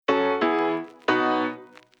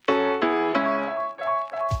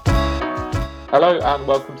Hello and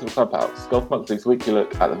welcome to the Clubhouse, Golf Monthly's weekly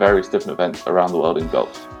look at the various different events around the world in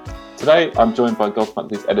golf. Today I'm joined by Golf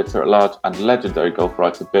Monthly's editor-at-large and legendary golf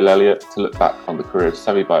writer Bill Elliott to look back on the career of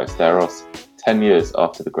Seve Ballesteros 10 years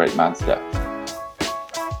after the great man's death.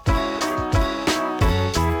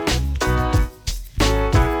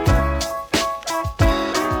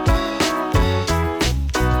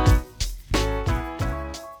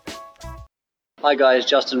 Hi guys,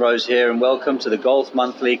 Justin Rose here and welcome to the Golf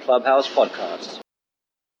Monthly Clubhouse podcast.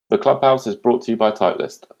 The Clubhouse is brought to you by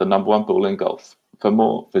Titleist, the #1 pool in golf. For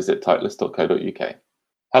more, visit titleist.co.uk.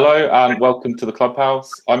 Hello and welcome to the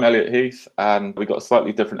Clubhouse. I'm Elliot Heath and we've got a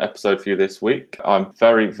slightly different episode for you this week. I'm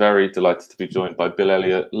very, very delighted to be joined by Bill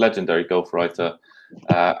Elliott, legendary golf writer,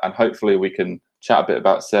 and hopefully we can chat a bit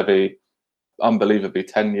about Seve, unbelievably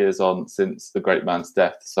 10 years on since the great man's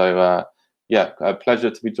death. So, a pleasure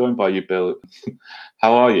to be joined by you, Bill.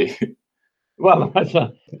 How are you? Well,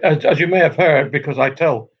 as you may have heard, because I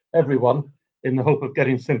tell everyone in the hope of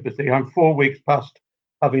getting sympathy, I'm 4 weeks past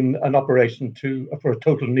having an operation for a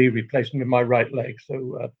total knee replacement in my right leg.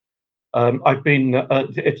 So I've been.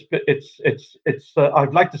 I'd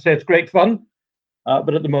like to say it's great fun,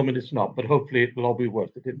 but at the moment it's not. But hopefully it will all be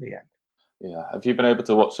worth it in the end. Yeah. Have you been able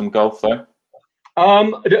to watch some golf though?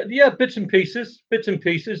 Yeah, bits and pieces.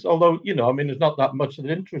 Although there's not that much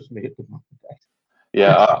that interests me at the moment.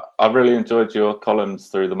 Yeah, I really enjoyed your columns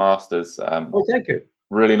through the Masters. Oh, thank you.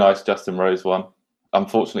 Really nice Justin Rose one.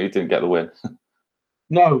 Unfortunately, he didn't get the win.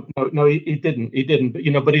 No, he didn't.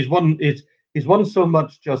 But he's won so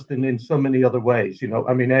much, Justin, in so many other ways.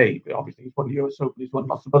 Obviously he's won the US Open, he's won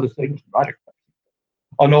lots of other things, Ryder Cups,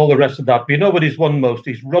 and all the rest of that. But you know what he's won most?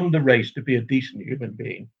 He's run the race to be a decent human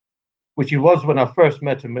being, which he was when I first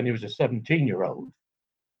met him when he was a 17-year-old.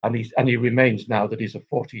 And he remains now that he's a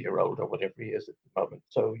 40-year-old or whatever he is at the moment.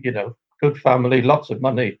 So, good family, lots of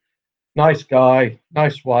money, nice guy,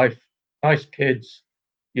 nice wife, nice kids,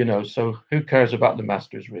 so who cares about the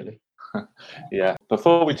Masters, really? Yeah.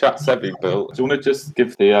 Before we chat Seve, Bill, do you want to just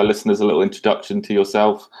give the listeners a little introduction to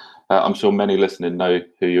yourself? I'm sure many listening know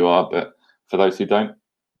who you are, but for those who don't.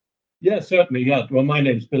 Yeah, certainly. Yeah. Well, my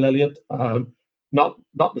name's Bill Elliott.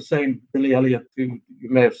 Not the same Billy Elliott who you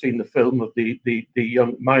may have seen the film of the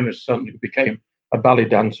young miner's son who became a ballet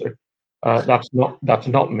dancer. That's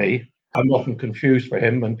not me. I'm often confused for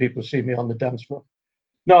him when people see me on the dance floor.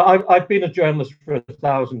 No, I've been a journalist for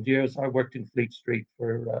 1,000 years. I worked in Fleet Street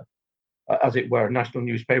for, as it were, national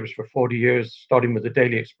newspapers for 40 years, starting with the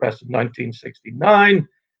Daily Express in 1969.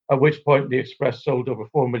 At which point the Express sold over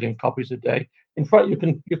 4 million copies a day. In fact, you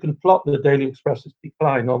can plot the Daily Express's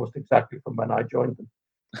decline almost exactly from when I joined them.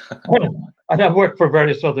 And I've worked for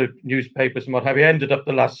various other newspapers and what have you. Ended up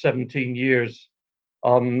the last 17 years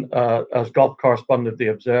on as golf correspondent of the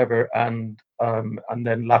Observer, and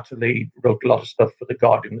then latterly wrote a lot of stuff for the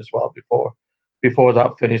Guardian as well before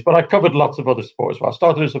that finished. But I covered lots of other sports. Well, I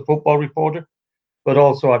started as a football reporter, but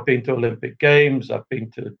also I've been to Olympic Games. I've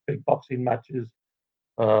been to big boxing matches.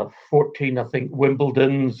 14, I think,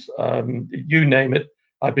 Wimbledon's, you name it.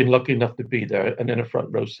 I've been lucky enough to be there and in a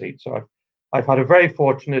front row seat. So I've had a very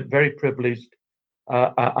fortunate, very privileged,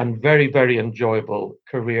 and very, very enjoyable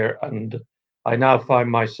career. And I now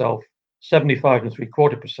find myself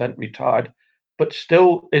 75.75% retired, but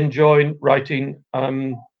still enjoying writing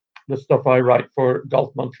the stuff I write for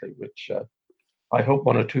Golf Monthly, which I hope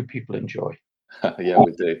one or two people enjoy. Yeah,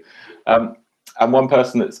 we do. And one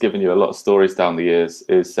person that's given you a lot of stories down the years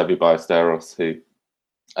is Seve Ballesteros, who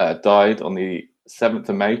died on the 7th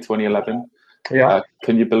of May, 2011. Yeah.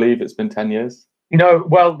 Can you believe it's been 10 years?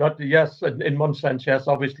 Well, yes, in one sense, yes.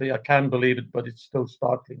 Obviously, I can believe it, but it's still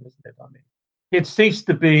startling, isn't it? I mean, he'd ceased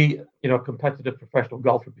to be, a competitive professional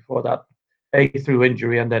golfer before that, A, through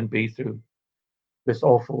injury, and then B, through this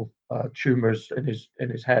awful tumors in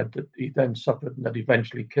his head that he then suffered and that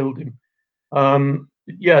eventually killed him.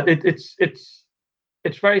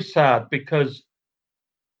 It's very sad because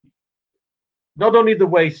not only the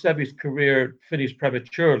way Seve's career finished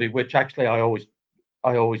prematurely, which actually I always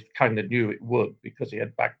kind of knew it would because he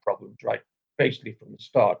had back problems, right, basically from the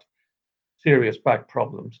start, serious back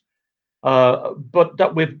problems. But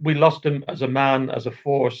that we lost him as a man, as a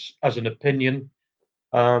force, as an opinion.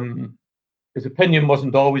 His opinion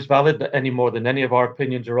wasn't always valid any more than any of our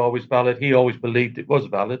opinions are always valid. He always believed it was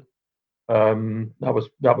valid.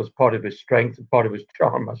 That was part of his strength and part of his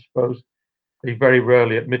charm, I suppose. He very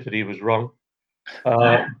rarely admitted he was wrong,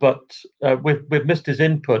 but we've missed his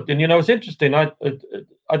input. And it's interesting. I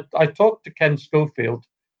talked to Ken Schofield,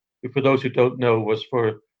 who, for those who don't know, was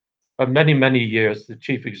for many years the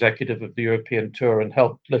chief executive of the European Tour and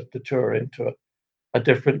helped lift the tour into a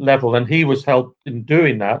different level. And he was helped in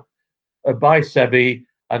doing that by Seve,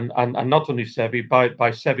 and not only Seve, by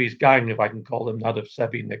Seve's gang, if I can call them that, of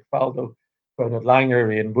Seve, Nick Faldo, Bernard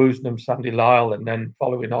Langer, Ian Woosnam, Sandy Lyle, and then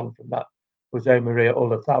following on from that, Jose Maria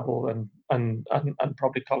Olazabal and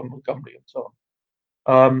probably Colin Montgomery and so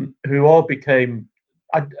on, who all became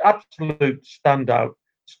absolute standout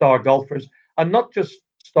star golfers, and not just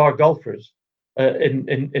star golfers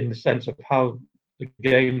in the sense of how the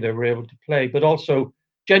game they were able to play, but also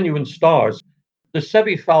genuine stars. The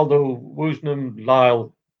Seve, Faldo, Woosnam,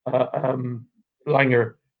 Lyle,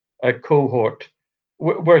 Langer cohort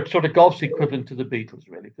were sort of golf's equivalent to the Beatles,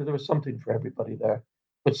 really, because there was something for everybody there.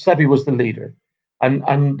 But Seve was the leader,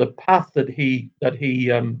 and the path that he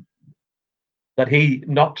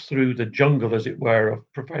knocked through the jungle, as it were,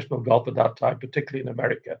 of professional golf at that time, particularly in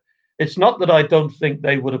America. It's not that I don't think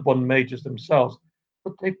they would have won majors themselves,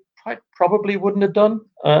 but they probably wouldn't have done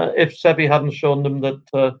if Seve hadn't shown them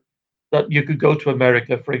that you could go to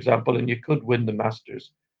America, for example, and you could win the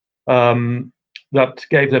Masters. That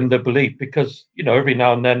gave them the belief, because every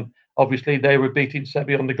now and then, obviously, they were beating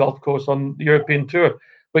Seve on the golf course on the European Tour.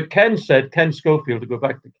 But Ken Schofield, to go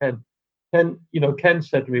back to Ken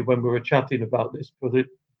said to me when we were chatting about this for the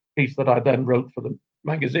piece that I then wrote for the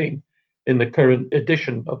magazine in the current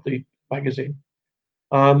edition of the magazine.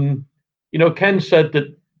 Ken said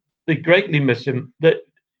that they greatly miss him. That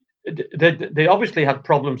they obviously had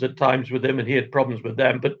problems at times with him, and he had problems with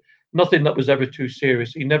them, but nothing that was ever too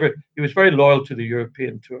serious. He was very loyal to the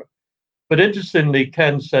European Tour. But interestingly,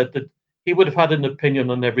 Ken said that he would have had an opinion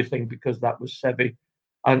on everything because that was Seve,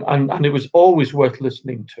 and it was always worth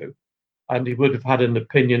listening to. And he would have had an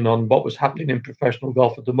opinion on what was happening in professional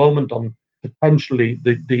golf at the moment, on potentially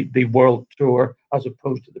the World Tour as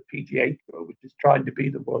opposed to the PGA Tour, which is trying to be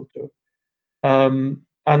the World Tour.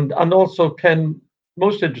 And also Ken,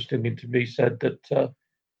 most interestingly to me, said that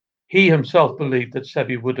he himself believed that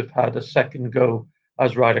Seve would have had a second go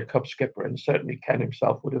as Ryder Cup skipper, and certainly Ken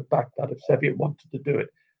himself would have backed that if Seve wanted to do it,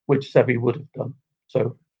 which Seve would have done.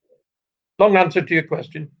 So, long answer to your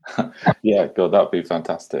question. Yeah, God, that'd be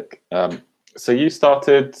fantastic. So you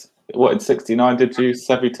started in '69? Did you?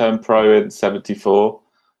 Seve turned pro in '74.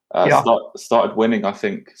 Started winning, I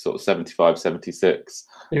think, sort of '75, '76.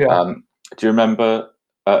 Yeah. Do you remember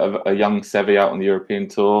a young Seve out on the European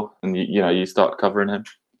Tour, and you start covering him?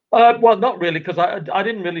 Well, not really, because I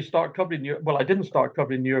didn't really start covering. I didn't start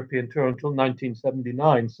covering the European Tour until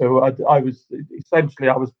 1979. So I was essentially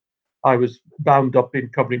I was bound up in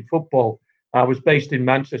covering football. I was based in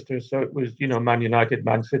Manchester, so it was Man United,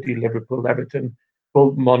 Man City, Liverpool, Everton,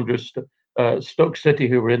 Bolton Wanderers, Stoke City,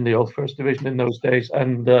 who were in the old First Division in those days,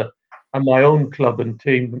 and my own club and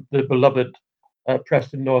team, the beloved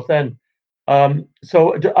Preston North End.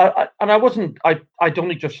 So I wasn't. I'd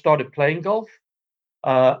only just started playing golf.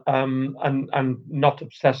 And not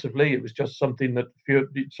obsessively. It was just something that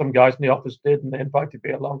some guys in the office did, and they invited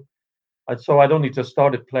me along. And so I'd only just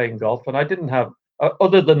started playing golf, and I didn't have,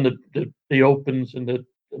 other than the opens and the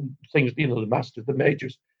things, the Masters, the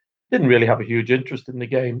majors, didn't really have a huge interest in the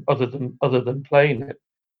game other than playing it.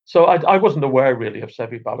 So I wasn't aware really of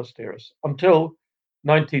Seve Ballesteros until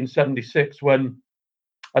 1976, when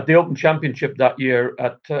at the Open Championship that year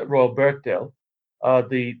at Royal Birkdale,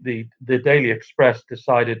 the Daily Express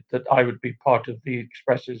decided that I would be part of the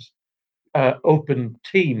Express's open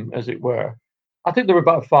team, as it were. I think there were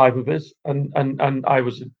about 5 of us, and I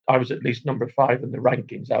was at least number 5 in the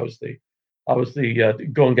rankings. I was the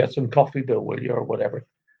go and get some coffee, Bill, will you, or whatever.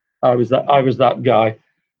 I was that guy.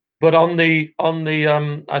 But on the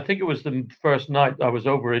I think it was the first night I was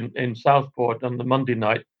over in Southport on the Monday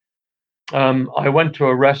night. I went to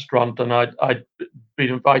a restaurant, and I'd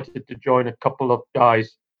been invited to join a couple of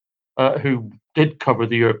guys who did cover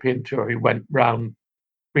the European Tour, who went round,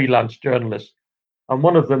 freelance journalists. And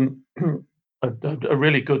one of them, a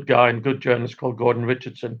really good guy and good journalist called Gordon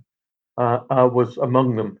Richardson, was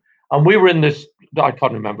among them. And we were in this, I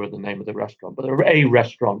can't remember the name of the restaurant, but a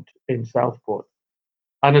restaurant in Southport.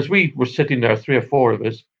 And as we were sitting there, 3 or 4 of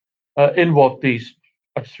us, in walked these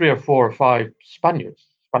 3 or 4 or 5 Spanish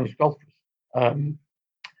golfers.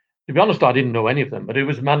 To be honest, I didn't know any of them, but it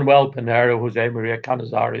was Manuel Pinero, Jose Maria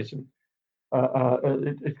Canizares, and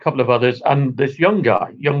a couple of others, and this young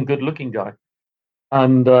good-looking guy.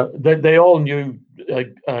 And they all knew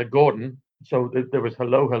Gordon, so there was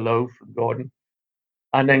hello from Gordon.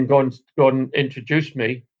 And then Gordon introduced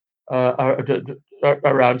me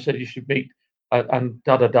around, said you should meet, and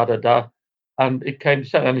da. And it came,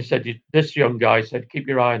 and he said, this young guy said, keep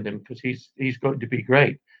your eye on him because he's going to be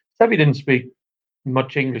great. Seve didn't speak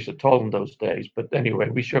much English at all in those days, but anyway,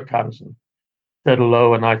 we shook hands and said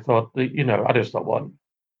hello. And I thought, I just thought,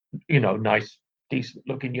 nice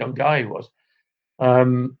decent-looking young guy he was. I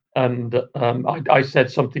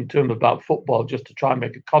said something to him about football just to try and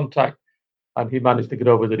make a contact, and he managed to get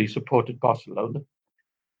over that he supported Barcelona.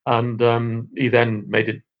 And he then made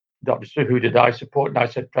it. Obviously, who did I support? And I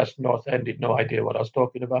said Preston North End. He'd no idea what I was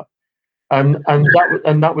talking about. And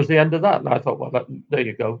that was the end of that. And I thought, well, there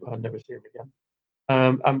you go. I'll never see him again.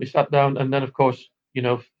 And we sat down, and then, of course,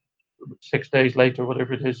 6 days later,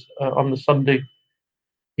 whatever it is, on the Sunday,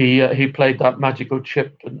 he played that magical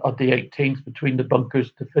chip at the 18th between the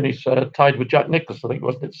bunkers to finish tied with Jack Nicklaus, I think,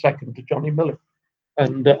 wasn't it, second to Johnny Miller.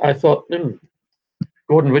 And I thought,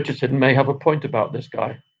 Gordon Richardson may have a point about this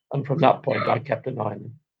guy. And from that point, I kept an eye on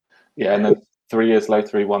him. Yeah, and then 3 years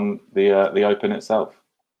later, he won the Open itself.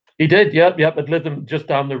 He did, yeah, at Lytham, just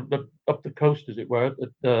down up the coast, as it were,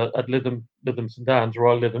 at Lytham St Anne's,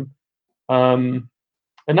 Royal Lytham.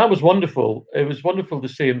 And that was wonderful. It was wonderful to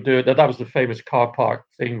see him do it. That was the famous car park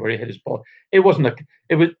thing where he hit his ball. It wasn't a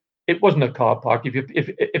car park.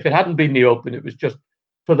 If it hadn't been the Open, it was just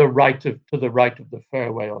to the right of the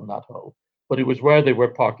fairway on that hole. But it was where they were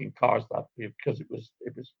parking cars that because it was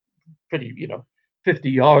pretty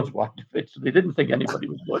 50 yards wide. So they didn't think anybody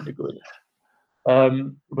was going to go in it.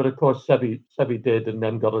 But of course, Seve did, and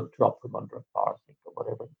then got a drop from under a car, I think, or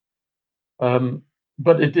whatever.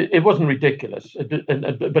 But it wasn't ridiculous.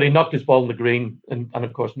 But he knocked his ball in the green, and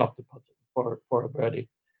of course knocked the putt for a birdie.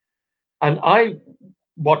 And I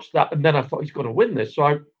watched that, and then I thought he's going to win this.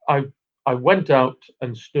 So I went out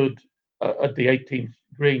and stood at the 18th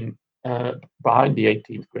green, behind the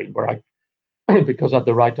 18th green, where because I had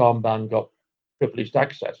the right armband, got privileged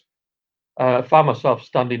access. Found myself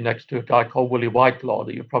standing next to a guy called Willie Whitelaw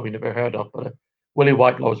that you've probably never heard of, but Willie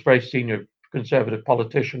Whitelaw was a very senior Conservative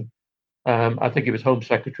politician. I think he was Home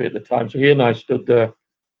Secretary at the time. So he and I stood there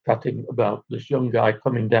chatting about this young guy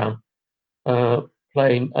coming down,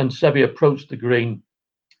 playing, and Seve approached the green.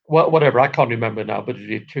 Whatever, I can't remember now, but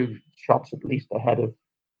he had 2 shots at least ahead of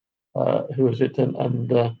who was it? And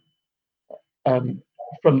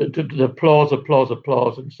from the applause,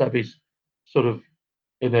 and Seve's sort of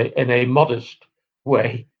in a modest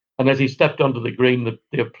way. And as he stepped onto the green,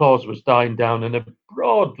 the applause was dying down, and a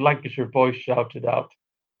broad Lancashire voice shouted out,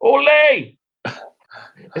 "Ole!"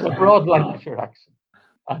 in a broad Lancashire accent.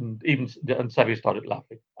 And Seve started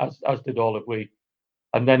laughing, as did all of we.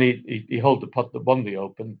 And then he held the putt that won the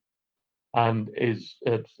Open, and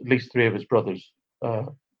at least 3 of his brothers,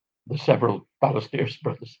 the several Ballesteros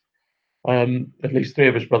brothers, at least 3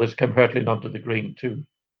 of his brothers came hurtling onto the green to,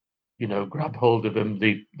 grab hold of him.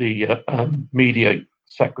 The media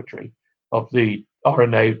secretary of the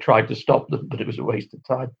RNA tried to stop them, but it was a waste of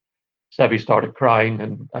time. Seve started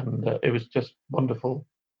crying, and it was just wonderful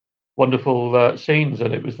scenes,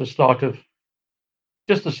 and it was the start of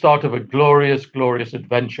a glorious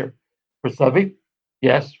adventure for Seve.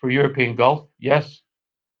 Yes, for European golf. Yes,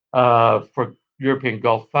 for European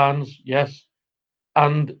golf fans. Yes,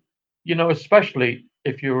 and especially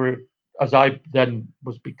if you were, as I then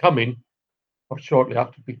was becoming, or shortly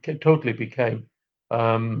after totally became,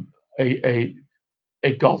 a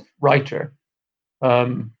golf writer.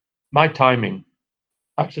 My timing,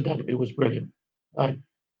 accidentally, was brilliant. I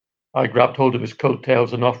grabbed hold of his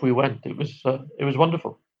coattails and off we went. It was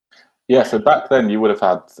wonderful. Yeah, so back then you would have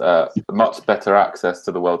had much better access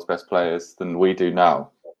to the world's best players than we do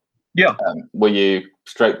now. Yeah. Were you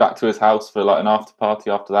straight back to his house for like an after party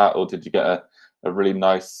after that, or did you get a really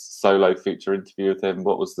nice solo feature interview with him?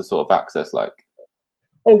 What was the sort of access like?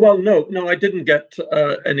 Oh, well, no, I didn't get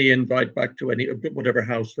any invite back to whatever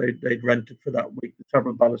house they'd rented for that week, the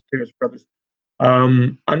several Ballesteros brothers.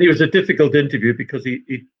 And it was a difficult interview because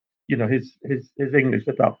he his English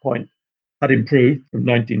at that point had improved from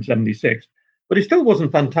 1976, but he still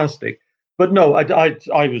wasn't fantastic. But no, I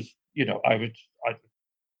was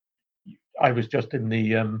just in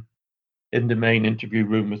the main interview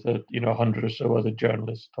room with 100 or so other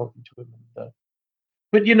journalists talking to him.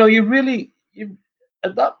 But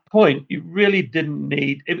at that point, you really didn't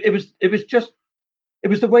need it. It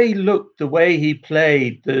was the way he looked, the way he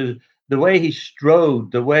played, the way he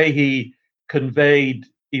strode, the way he conveyed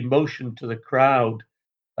emotion to the crowd,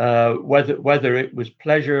 whether it was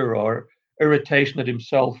pleasure or irritation at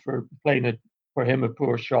himself for playing for him a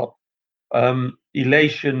poor shot,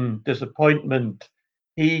 elation, disappointment.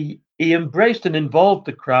 He embraced and involved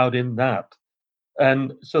the crowd in that.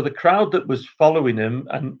 And so the crowd that was following him,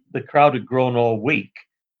 and the crowd had grown all week,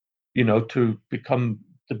 to become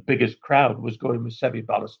the biggest crowd, was going with Seve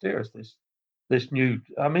Ballesteros. This new,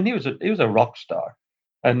 I mean, he was a rock star,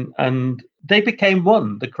 and they became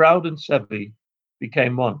one. The crowd and Seve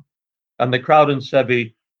became one, and the crowd and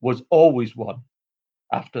Seve was always one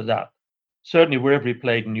after that. certainly wherever he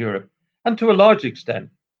played in Europe, and to a large extent,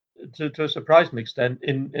 to a surprising extent,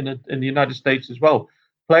 in the United States as well.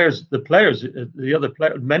 Many of the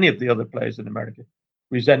other players in America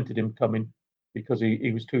resented him coming because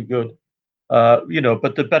he was too good,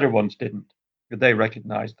 but the better ones didn't. They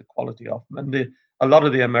recognized the quality of him, and a lot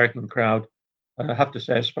of the American crowd, I have to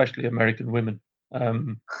say, especially American women,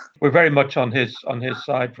 were very much on his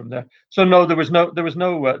side from there. So no, there was no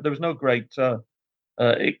great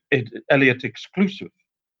Elliott exclusive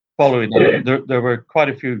following him. There were quite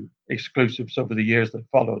a few exclusives over the years that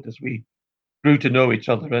followed as we grew to know each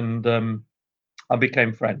other and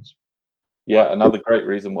became friends. Yeah, another great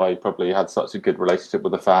reason why he probably had such a good relationship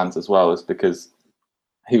with the fans as well is because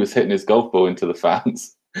he was hitting his golf ball into the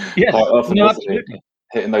fans Yes, quite often, no, wasn't absolutely. he?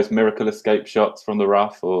 Hitting those miracle escape shots from the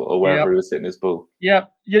rough or wherever he was hitting his ball. Yeah,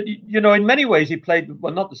 in many ways he played,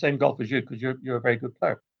 well, not the same golf as you, because you're a very good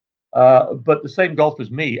player, but the same golf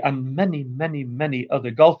as me and many, many, many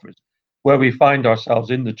other golfers, where we find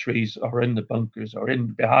ourselves in the trees or in the bunkers or in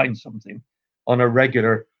behind something on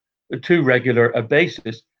a too regular a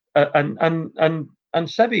basis. And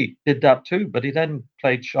Seve did that too, but he then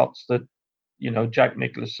played shots that, Jack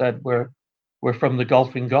Nicklaus said were from the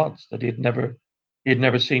golfing gods that he'd never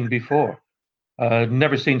seen before.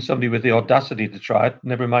 Never seen somebody with the audacity to try it,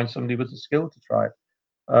 never mind somebody with the skill to try it.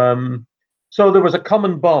 So there was a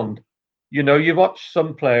common bond. You watch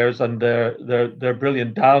some players and they're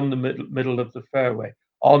brilliant down the middle of the fairway,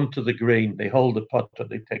 onto the green. They hold the putt or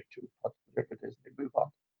they take two putts, whatever it is, they move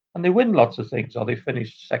on. And they win lots of things, or they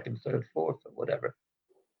finish second, third, fourth, or whatever.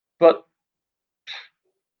 But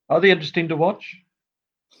are they interesting to watch?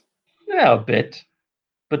 Yeah, a bit,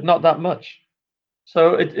 but not that much.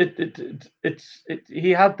 So he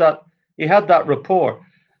had that rapport,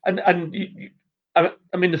 and I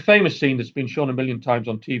mean the famous scene that's been shown a million times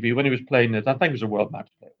on TV when he was playing it. I think it was a World Match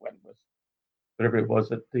Play when it was, whatever it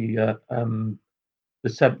was, at the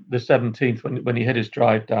 17th when he hit his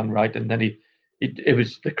drive down right, and then it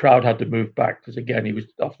was the crowd had to move back because again he was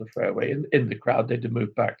off the fairway in the crowd they had to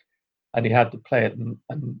move back, and he had to play it and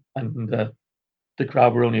the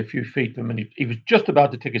crowd were only a few feet from him, and he was just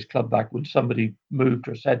about to take his club back when somebody moved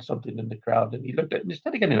or said something in the crowd, and he looked at it, and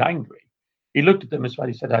instead of getting angry, he looked at them as well.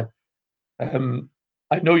 He said,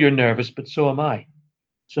 I know you're nervous, but so am I.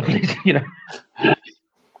 So,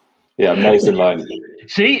 Yeah, amazing line.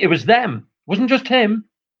 See, it was them. It wasn't just him.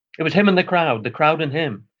 It was him and the crowd and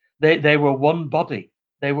him. They were one body.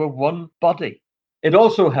 They were one body. It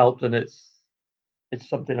also helped, and it's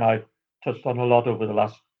something I've touched on a lot over the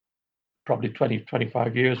last probably 20,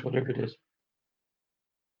 25 years, whatever it is.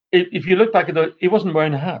 If you look back at it, he wasn't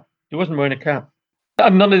wearing a hat. He wasn't wearing a cap.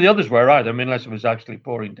 And none of the others were either. I mean, unless it was actually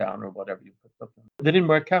pouring down or whatever you put up. They didn't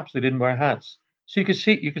wear caps. They didn't wear hats. So you could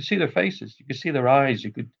see their faces. You could see their eyes.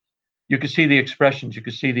 You could see the expressions. You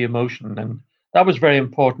could see the emotion. And that was very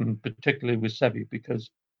important, particularly with Seve,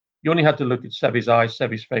 because you only had to look at Seve's eyes,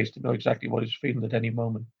 Seve's face to know exactly what he was feeling at any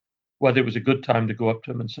moment. Whether it was a good time to go up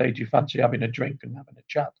to him and say, do you fancy having a drink and having a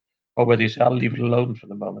chat? Or whether he said, I'll leave it alone for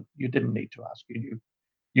the moment. You didn't need to ask.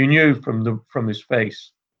 You knew from his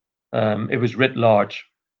face, it was writ large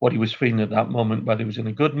what he was feeling at that moment, whether he was in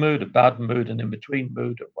a good mood, a bad mood, an in-between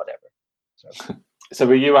mood, or whatever. So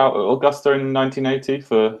were you out at Augusta in 1980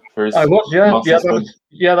 for his? I was, yeah.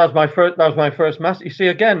 That was my first Masters. You see,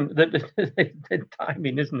 again, the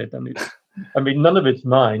timing, isn't it? I mean, none of it's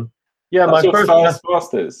mine. Yeah, that's my first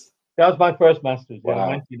Masters. That was my first Masters. Wow.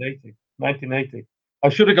 Yeah, 1980. I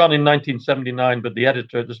should have gone in 1979, but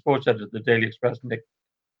the sports editor of the Daily Express, Nick,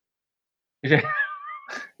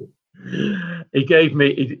 he gave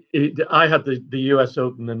me. I had the US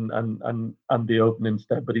Open and the Open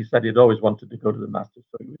instead, but he said he'd always wanted to go to the Masters,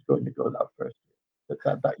 so he was going to go that first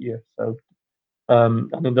that year. So,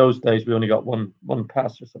 and in those days we only got one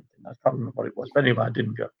pass or something. I can't remember what it was, but anyway, I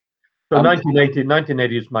didn't go. So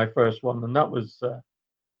 1980 is my first one, and that was.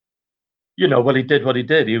 Well, he did what he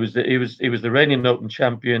did. He was the reigning Open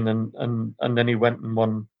champion, and then he went and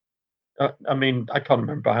won. I mean, I can't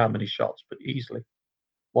remember how many shots, but easily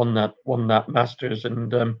won that Masters,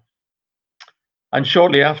 and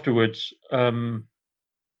shortly afterwards, and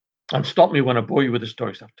stop me when I bore you with the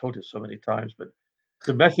stories. I've told it so many times, but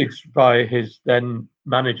the message by his then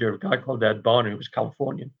manager, a guy called Ed Barner, who was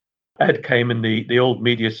Californian. Ed came in the old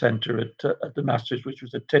media center at the Masters, which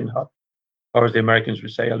was a tin hut, or as the Americans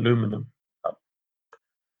would say, aluminum.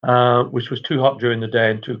 Which was too hot during the day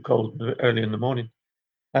and too cold early in the morning.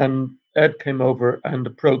 And Ed came over and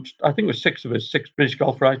approached, I think it was six British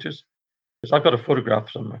golf writers, because I've got a photograph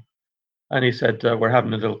somewhere. And he said, we're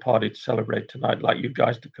having a little party to celebrate tonight, I'd like you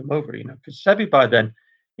guys to come over, because Seve by then,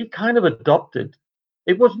 he kind of adopted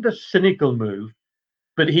it wasn't a cynical move,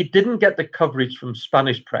 but he didn't get the coverage from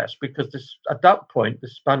Spanish press because at that point the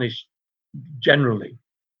Spanish generally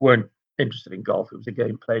weren't interested in golf. It was a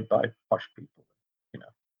game played by posh people, you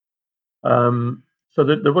know. So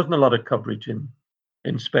there wasn't a lot of coverage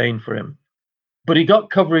in Spain for him, but he got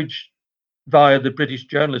coverage via the British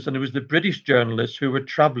journalists, and it was the British journalists who were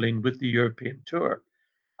traveling with the European tour.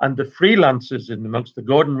 And the freelancers in amongst the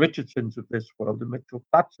Gordon Richardsons of this world, the Mitchell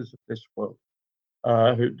Platzers of this world,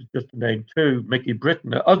 who just to name two, Mickey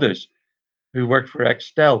Britton, others who worked for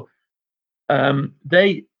Extel,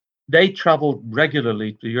 they traveled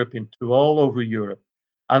regularly to European tour all over Europe,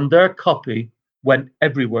 and their copy went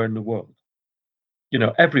everywhere in the world,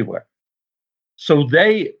 everywhere. So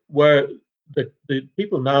they were the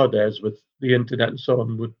people nowadays with the internet and so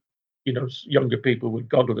on would, younger people would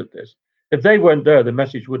goggle at this. If they weren't there, the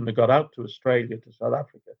message wouldn't have got out to Australia, to South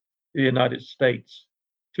Africa, to the United States,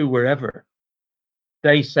 to wherever.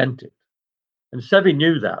 They sent it. And Seve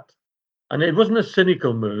knew that. And it wasn't a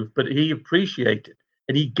cynical move, but he appreciated.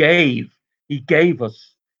 And he gave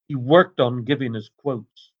us, he worked on giving us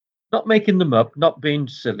quotes, not making them up, not being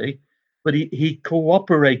silly, but he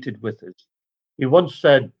cooperated with us. He once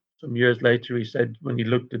said, some years later, he said, when he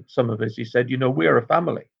looked at some of us, he said, we're a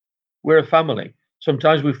family. We're a family.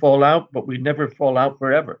 Sometimes we fall out, but we never fall out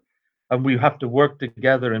forever. And we have to work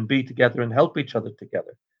together and be together and help each other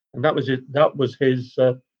together. And that was it. That was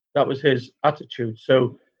his attitude.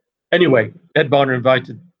 So anyway, Ed Barner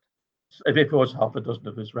invited, if it was half a dozen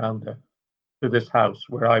of us round there, to this house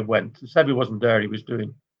where I went. Seve wasn't there. He was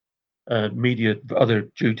doing media, other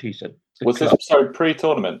duties. Was this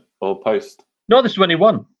pre-tournament or post? No, this is when he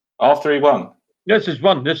won. After he won? This is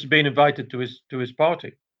one. This has been invited to his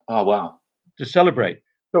party. Oh, wow. To celebrate.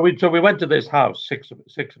 So we went to this house, six of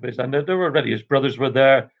us, and there were already, his brothers were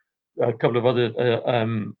there, a couple of other,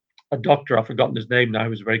 a doctor, I've forgotten his name now, he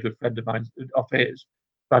was a very good friend of mine, of his,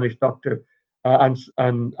 Spanish doctor, and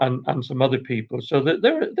some other people. So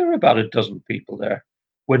there were about a dozen people there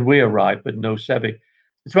when we arrived, but no Seve.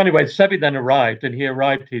 So anyway, Seve then arrived, and he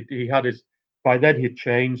arrived, he had his, by then he had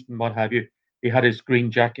changed and what have you. He had his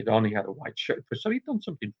green jacket on, he had a white shirt. So he'd done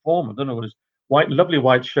something formal, I don't know what his lovely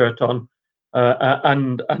white shirt on,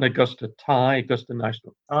 and an Augusta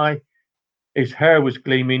national tie. His hair was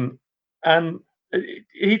gleaming, and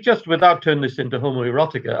he just, without turning this into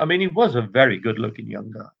homoerotica, I mean, he was a very good-looking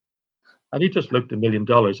young guy, and he just looked $1 million,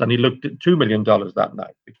 and he looked at $2 million that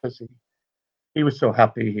night because he was so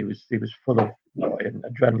happy. He was full of joy and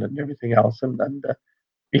adrenaline and everything else, and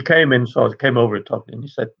he came over and talked, and he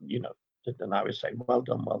said, and I was saying, well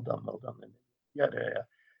done, and yeah.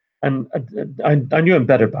 And I knew him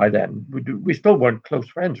better by then. We still weren't close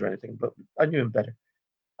friends or anything, but I knew him better.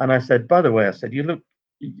 And I said, by the way, I said, you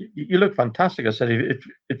look fantastic. I said,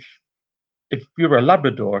 if you were a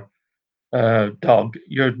Labrador dog,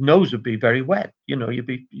 your nose would be very wet. You're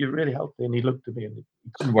really healthy. And he looked at me, and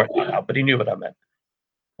he couldn't work that out, but he knew what I meant.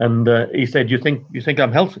 And he said, you think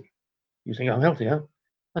I'm healthy? You think I'm healthy, huh?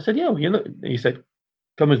 I said, yeah. He said,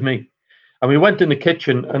 come with me. And we went in the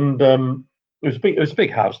kitchen, and it was a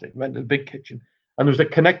big house. They went to the big kitchen, and there was a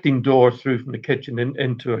connecting door through from the kitchen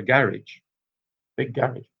into a garage, big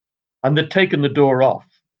garage. And they'd taken the door off,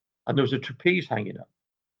 and there was a trapeze hanging up.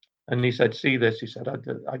 And he said, "See this?" He said,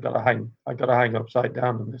 "I got to hang upside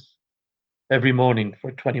down on this every morning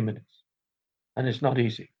for 20 minutes, and it's not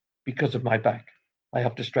easy because of my back. I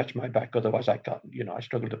have to stretch my back, otherwise I can't. I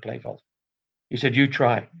struggle to play golf." He said, "You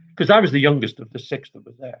try," because I was the youngest of the six that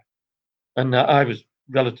was there, and I was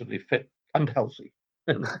relatively fit and healthy.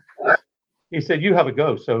 He said, "You have a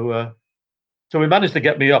go." So he managed to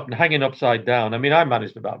get me up and hanging upside down. I mean, I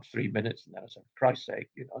managed about 3 minutes, and I said, "Christ's sake,"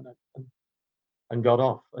 and got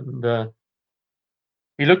off. And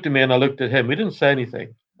he looked at me, and I looked at him. We didn't say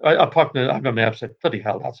anything. I may have said, "Bloody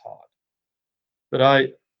hell, that's hard." But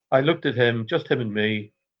I looked at him, just him and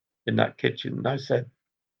me, in that kitchen, and I said,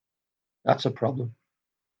 "That's a problem.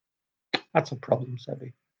 That's a problem,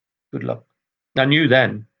 Seve. Good luck." I knew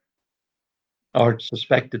then, or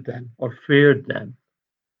suspected then, or feared then,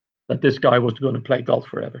 that this guy was going to play golf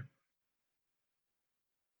forever.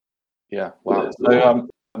 Yeah, wow. So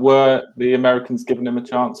were the Americans giving him a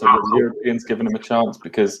chance, or were the Europeans giving him a chance?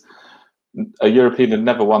 Because a European had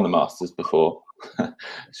never won the Masters before.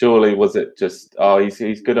 Surely was it just,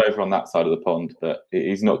 he's good over on that side of the pond, but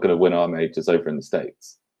he's not going to win our majors over in the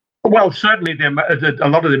States? Well, certainly a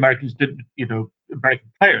lot of the Americans didn't,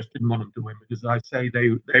 American players didn't want him to win, because I say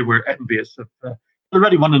they were envious of. He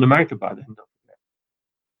already won in America by then,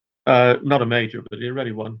 not a major, but he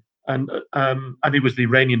already won, and he was the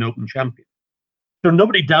Iranian Open champion. So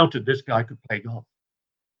nobody doubted this guy could play golf.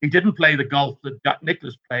 He didn't play the golf that Jack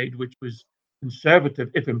Nicklaus played, which was conservative,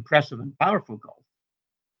 if impressive and powerful golf.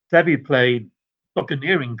 Seve played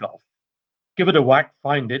buccaneering golf. Give it a whack,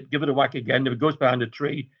 find it, give it a whack again. If it goes behind a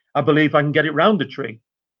tree, I believe I can get it round the tree.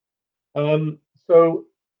 So,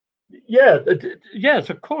 yeah, yes,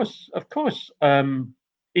 of course.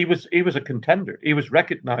 He was a contender. He was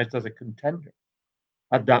recognised as a contender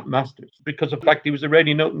at that Masters because of the fact he was a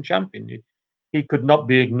reigning Open champion. He could not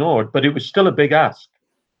be ignored, but it was still a big ask.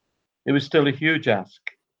 It was still a huge ask.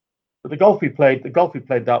 But the golf he played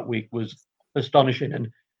that week was astonishing.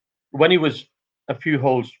 And when he was a few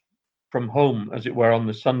holes from home, as it were, on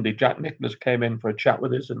the Sunday, Jack Nicklaus came in for a chat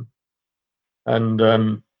with us, and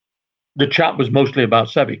the chat was mostly about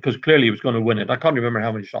Seve because clearly he was going to win it. I can't remember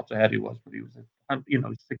how many shots ahead he was, but he was a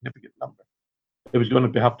significant number. It was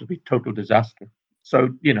going to have to be total disaster. So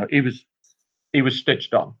he was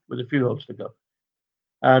stitched on with a few holes to go.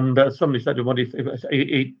 And somebody said to him, "What do you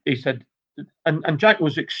think?" He said, and Jack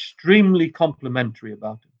was extremely complimentary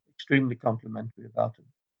about him.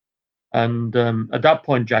 And at that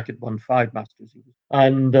point, Jack had won 5 Masters.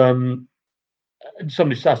 And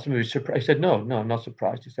somebody asked him if he was surprised. He said, no, I'm not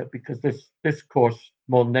surprised. He said, because this course,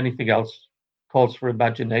 more than anything else, calls for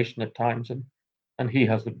imagination at times. And he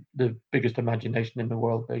has the biggest imagination in the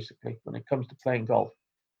world, basically, when it comes to playing golf.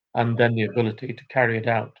 And then the ability to carry it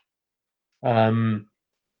out.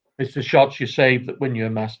 It's the shots you save that win you a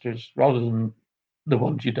Masters rather than the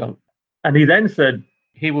ones you don't. And he then said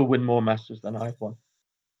he will win more Masters than I've won.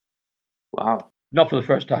 Wow. Not for the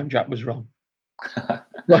first time, Jack was wrong.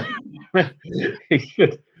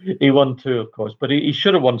 He won 2, of course, but he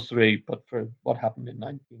should have won 3, but for what happened in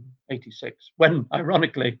 1986, when,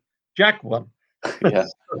 ironically, Jack won. Yeah.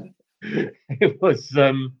 It was,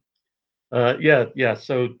 So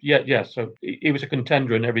he was a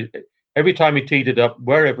contender in every time he teed it up,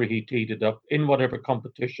 wherever he teed it up, in whatever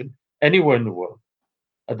competition, anywhere in the world.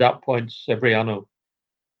 At that point, Severiano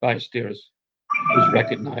Ballesteros was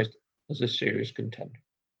recognised as a serious contender.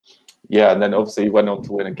 Yeah, and then obviously he went on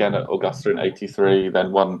to win again at Augusta in '83,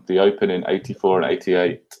 then won the Open in '84 and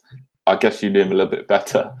 '88. I guess you knew him a little bit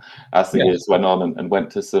better as the years went on, and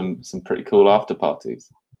went to some pretty cool after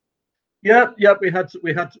parties. Yeah, we had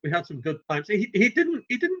some good times. He didn't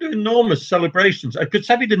do enormous celebrations because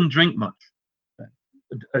Seve didn't drink much.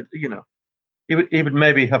 He would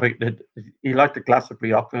maybe have he liked a glass of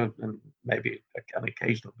Rioja and maybe an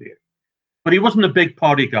occasional beer, but he wasn't a big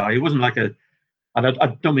party guy. He wasn't like and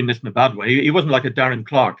I don't mean this in a bad way. He wasn't like a Darren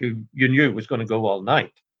Clarke who you knew was going to go all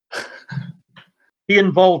night. He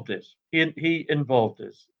involved us. He involved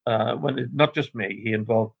us. Not just me. He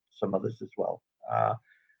involved some others as well.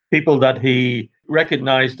 People that he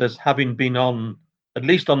recognized as having been at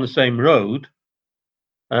least on the same road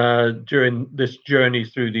during this journey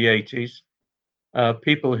through the 80s.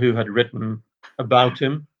 People who had written about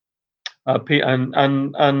him. And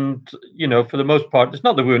for the most part, it's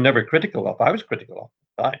not that we were never critical of. I was critical of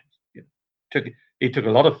at times. He took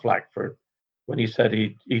a lot of flack for when he said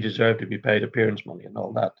he deserved to be paid appearance money and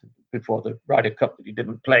all that before the Ryder Cup that he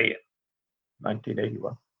didn't play in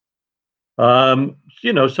 1981.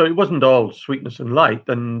 So it wasn't all sweetness and light.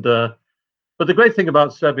 And but the great thing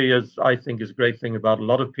about Seve I think is a great thing about a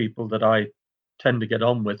lot of people that I tend to get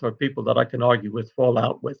on with, or people that I can argue with, fall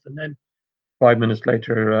out with, and then 5 minutes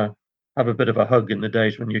later have a bit of a hug in the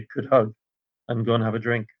days when you could hug and go and have a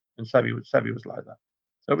drink. And Seve was like that.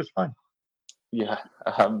 So it was fine. Yeah.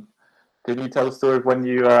 Can you tell the story of when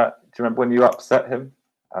you, do you remember when you upset him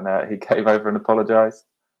and he came over and apologized?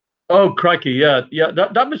 Oh, crikey. Yeah.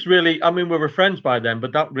 That was really, we were friends by then,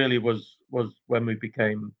 but that really was when we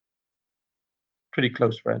became pretty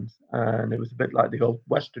close friends. And it was a bit like the old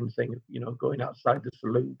Western thing of, going outside the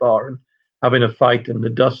saloon bar and having a fight in the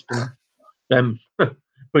dust and them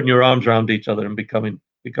putting your arms around each other and becoming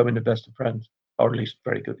the best of friends, or at least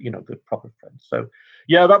very good, good proper friends. So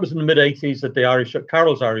yeah, that was in the mid 80s at the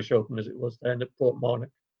Carroll's Irish Open, as it was then, at Portmarnock.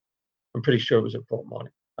 I'm pretty sure it was at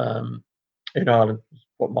Portmarnock in Ireland.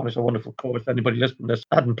 Portmarnock's a wonderful course. Anybody listening to this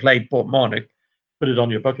hadn't played Portmarnock, put it on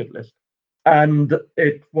your bucket list. And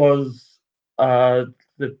it was the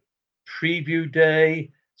preview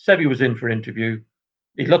day. Seve was in for interview.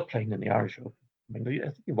 He loved playing in the Irish Open. I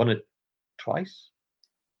think he won it twice.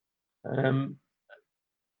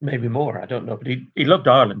 Maybe more, I don't know, but he loved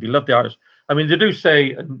Ireland. He loved the Irish. They do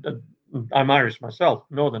say, I'm Irish myself,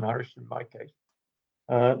 Northern Irish in my case.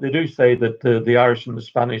 They do say that the Irish and the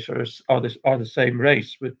Spanish are the same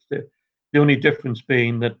race, with the only difference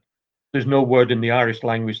being that there's no word in the Irish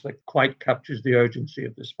language that quite captures the urgency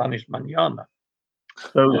of the Spanish mañana.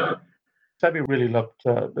 Seve really loved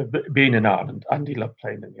being in Ireland, and he loved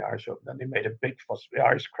playing in the Irish Open. And he made a big fuss. The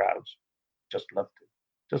Irish crowds just loved him,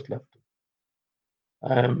 just loved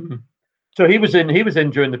him. So he was in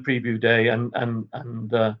during the preview day, and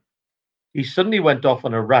he suddenly went off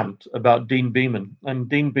on a rant about Dean Beman. And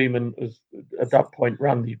Dean Beman was at that point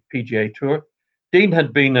ran the PGA Tour. Dean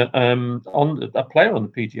had been a player on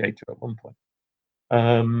the PGA Tour at one point.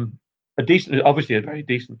 Obviously a very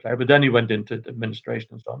decent player, but then he went into administration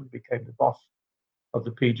and so on and became the boss of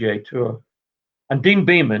the PGA Tour. And Dean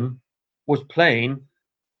Beman was playing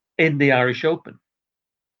in the Irish Open.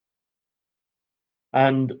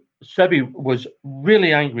 And Seve was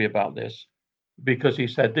really angry about this because he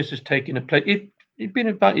said this is taking a place. He'd been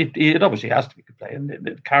about. It obviously asked if he could play, and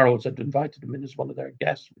the Carrolls had invited him in as one of their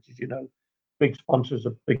guests, which is, big sponsors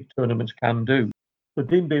of big tournaments can do. So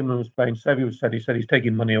Dean Beman was playing. Seve said he's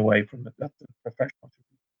taking money away from the professionals.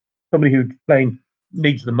 Somebody who's playing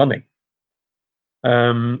needs the money.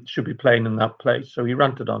 Should be playing in that place. So he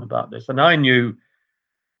ranted on about this, and I knew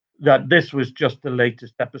that this was just the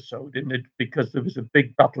latest episode in it, because there was a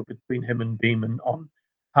big battle between him and Beman on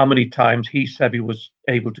how many times Seve was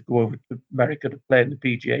able to go over to America to play in the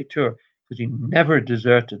PGA Tour, because he never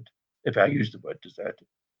deserted, if I use the word deserted,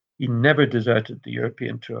 he never deserted the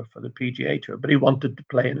European Tour for the PGA Tour, but he wanted to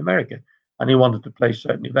play in America and he wanted to play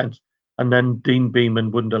certain events. And then Dean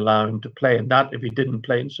Beman wouldn't allow him to play in that if he didn't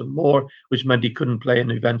play in some more, which meant he couldn't play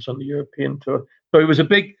in events on the European Tour. So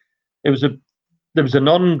there was an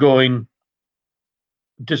ongoing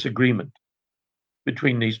disagreement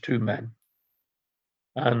between these two men.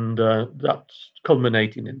 And that's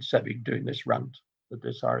culminating in Seve doing this rant at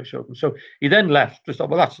this Irish Open. So he then left. Just thought,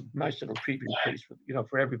 well, that's a nice little preview piece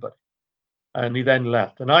for everybody. And he then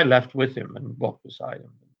left, and I left with him and walked beside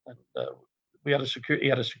him. And he had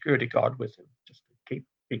a security guard with him just to keep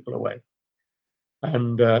people away.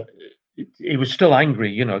 And he was still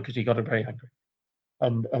angry, because he got very angry.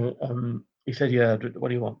 And he said, "Yeah, what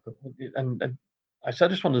do you want?" And I said, "I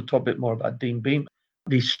just wanted to talk a bit more about Dean Beman."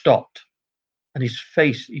 And he stopped, and his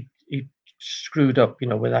face, he screwed up,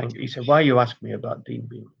 with anger. He said, "Why are you asking me about Dean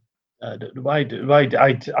Beman? Why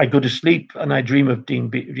I go to sleep and I dream of Dean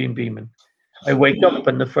Beman. I wake up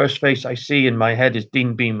and the first face I see in my head is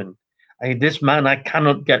Dean Beman. This man I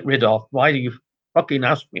cannot get rid of. Why do you fucking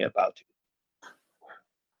ask me about it?"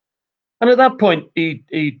 And at that point,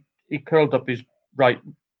 he curled up his right,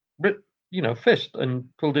 fist and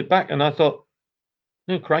pulled it back. And I thought,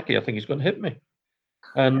 "Oh, cracky, I think he's going to hit me."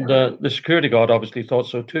 And the security guard obviously thought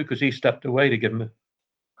so too, because he stepped away to give him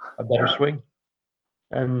a better swing.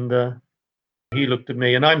 And he looked at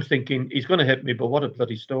me, and I'm thinking, he's going to hit me, but what a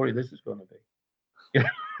bloody story this is going to be.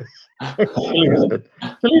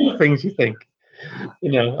 Silly things you think.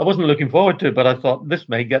 I wasn't looking forward to it, but I thought this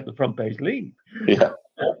may get the front page lead. Yeah.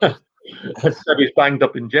 So he's banged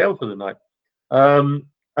up in jail for the night.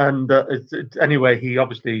 Anyway, he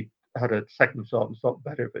obviously had a second thought and thought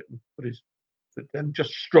better of it, and but then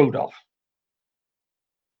just strode off,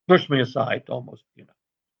 pushed me aside almost,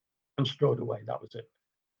 and strode away. That was it.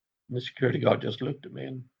 And the security guard just looked at me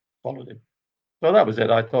and followed him. So that was it.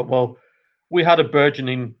 I thought, well, we had a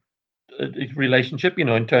burgeoning relationship,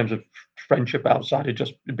 in terms of friendship outside of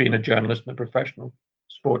just being a journalist and a professional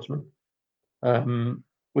sportsman,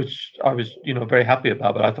 which I was, very happy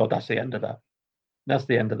about. But I thought that's the end of that. That's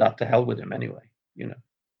the end of that. To hell with him anyway,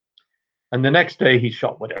 And the next day he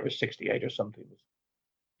shot whatever 68 or something.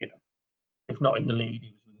 If not in the lead,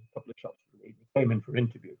 he was in a couple of shots in the lead. He came in for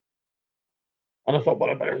interview, and I thought, well,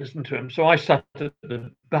 I better listen to him. So I sat at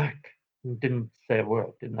the back and didn't say a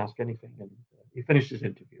word, didn't ask anything. And he finished his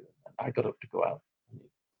interview, and I got up to go out. And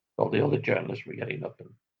all the other journalists were getting up,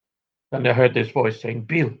 and then I heard this voice saying,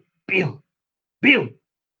 "Bill, Bill, Bill."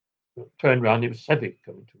 I turned around, it was Seve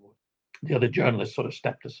coming towards. The other journalist sort of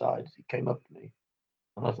stepped aside. He came up to me,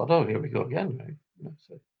 and I thought, oh, here we go again, right?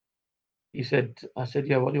 So I said,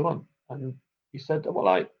 "Yeah, what do you want?" And he said, "Well,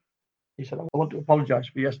 I want to apologize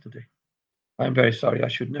for yesterday. I'm very sorry. I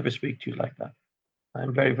should never speak to you like that.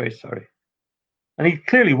 I'm very, very sorry." And he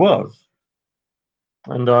clearly was.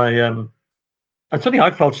 And suddenly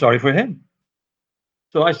I felt sorry for him.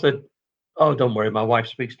 So I said, "Oh, don't worry. My wife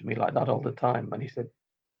speaks to me like that all the time." And he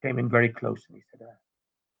came in very close, and he said,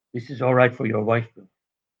 "This is all right for your wife, Bill,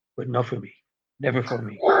 but not for me. Never for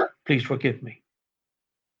me. Please forgive me."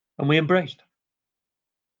 And we embraced.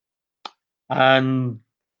 And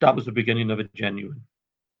that was the beginning of a genuine,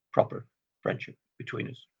 proper friendship between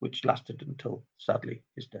us, which lasted until, sadly,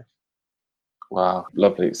 his death. Wow,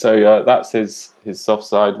 lovely. So that's his soft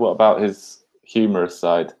side. What about his humorous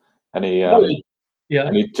side? Any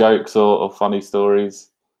jokes or funny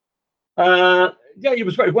stories? Yeah, he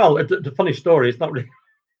was very well. The funny story is not really.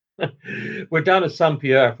 We're down at Saint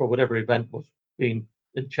Pierre for whatever event was being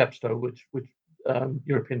in Chepstow, which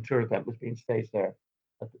European tour event was being staged there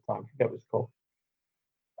at the time. I forget what it's called.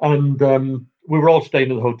 And we were all staying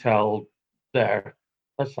in the hotel there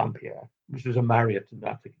at Saint Pierre, which was a Marriott, and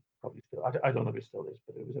I think probably still. I don't know if it still is,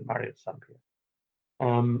 but it was a Marriott Saint Pierre.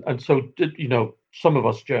 And so, some of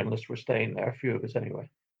us journalists were staying there, a few of us anyway,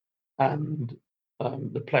 and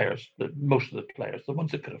the players, most of the players, the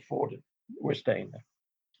ones that could afford it, were staying there.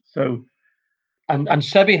 So, and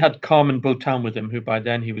Seve had Carmen Botan with him, who by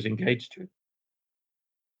then he was engaged to.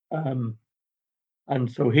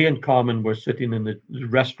 And so he and Carmen were sitting in the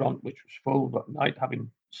restaurant, which was full that night,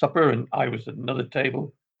 having supper, and I was at another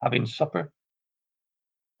table having supper.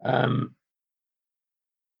 And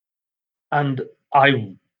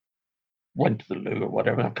I went to the loo or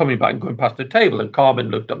whatever. And I'm coming back and going past the table, and Carmen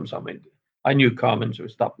looked up and saw me. I knew Carmen, so I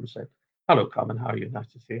stopped and said, "Hello, Carmen. How are you?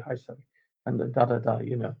 Nice to see you. Hi, Seve." And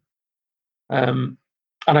the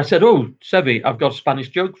And I said, "Oh, Seve, I've got a Spanish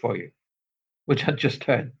joke for you," which I'd just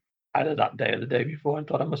heard either that day or the day before. I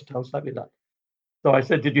thought I must tell Seve that. So I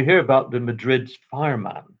said, "Did you hear about the Madrid's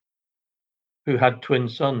fireman who had twin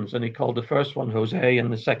sons, and he called the first one Jose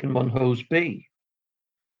and the second one Hose B?"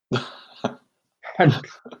 And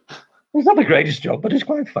it's not the greatest joke, but it's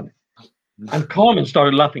quite funny. And Carmen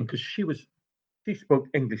started laughing because she spoke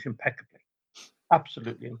English impeccably,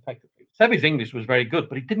 absolutely impeccably. Seve's English was very good,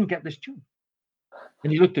 but he didn't get this joke.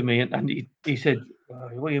 And he looked at me and he said,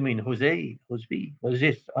 "What do you mean, Jose? Jose? What is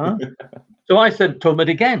this? Huh?" So I told him it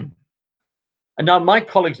again. And now my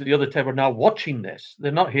colleagues at the other table are now watching this.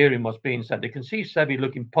 They're not hearing what's being said. They can see Seve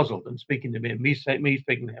looking puzzled and speaking to me, and me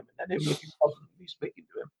speaking to him, and then him looking puzzled and me speaking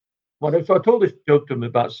to him. Well, so I told this joke to him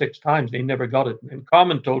about 6 times, and he never got it. And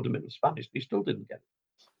Carmen told him in Spanish, and he still didn't get it.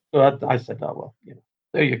 So I said, "Oh, well,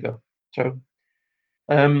 there you go." So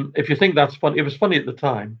if you think that's funny, it was funny at the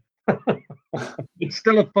time. It's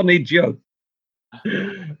still a funny joke.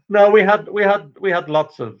 No, we had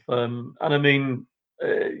lots of, and I mean,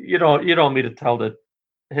 you don't want me to tell the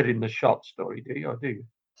hitting the shot story, do you? Or do you?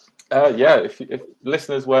 Yeah, if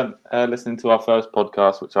listeners weren't listening to our first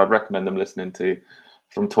podcast, which I'd recommend them listening to,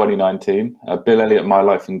 from 2019, Bill Elliott, My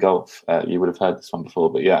Life in Golf, you would have heard this one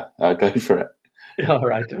before, but yeah, go for it. All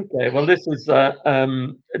right, okay. Well, this is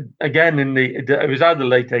again it was either the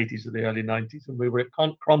late 80s or the early 90s, and we were at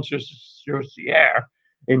Crans-sur-Sierre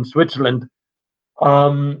in Switzerland,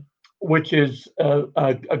 which is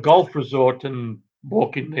a golf resort and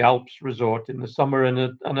walking the Alps resort in the summer, and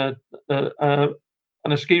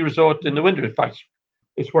a ski resort in the winter. In fact,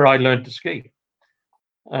 it's where I learned to ski.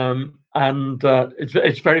 And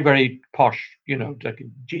it's very, very posh, like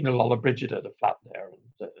Gina Lollobrigida, the flat there,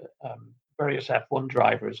 and various F1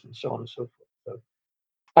 drivers and so on and so forth.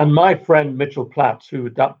 And my friend Mitchell Platts, who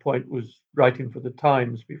at that point was writing for the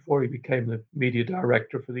Times before he became the media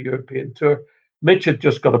director for the European Tour, Mitch had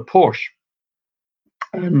just got a Porsche.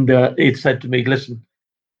 And he'd said to me, "Listen,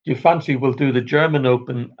 do you fancy we'll do the German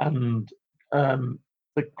Open and the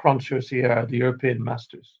Crans-sur-Sierre, the European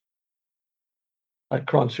Masters at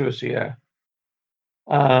Crans-sur-Sierre?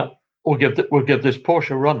 We'll give this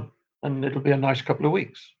Porsche a run, and it'll be a nice couple of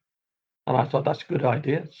weeks." And I thought that's a good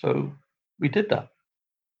idea, so we did that.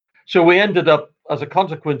 So we ended up, as a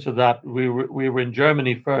consequence of that, we were in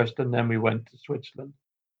Germany first, and then we went to Switzerland,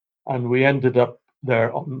 and we ended up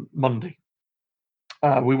there on Monday.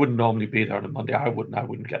 We wouldn't normally be there on a Monday. I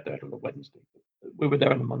wouldn't get there till a Wednesday. We were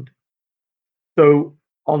there on a Monday. So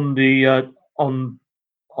on the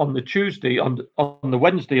Tuesday, on the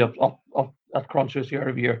Wednesday of at Crans-sur-Sierre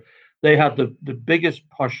every year, they had the biggest,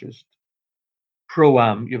 poshest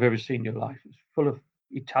pro-am you've ever seen in your life. It's full of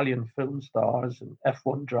Italian film stars and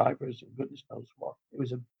F1 drivers and goodness knows what. It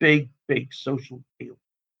was a big, big social deal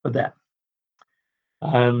for them.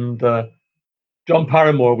 And John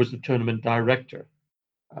Paramore was the tournament director.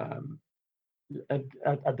 At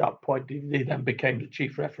that point, he then became the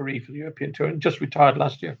chief referee for the European Tour and just retired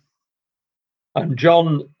last year. And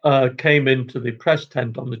John came into the press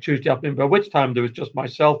tent on the Tuesday afternoon, by which time there was just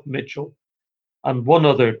myself, Mitchell, and one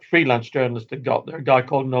other freelance journalist that got there, a guy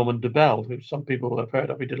called Norman DeBell, who some people will have heard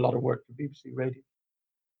of. He did a lot of work for BBC Radio.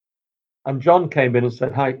 And John came in and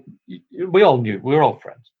said, "Hi." We all knew, we were all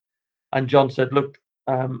friends. And John said, "Look,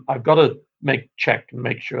 I've got to check and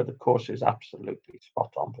make sure the course is absolutely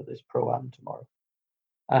spot on for this pro-am tomorrow.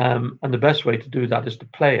 And the best way to do that is to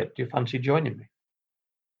play it. Do you fancy joining me?"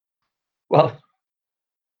 Well,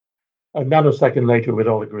 a nanosecond later, we'd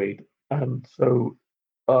all agreed. And so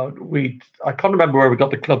I can't remember where we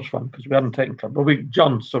got the clubs from because we hadn't taken clubs, but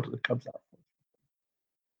John sorted the clubs out.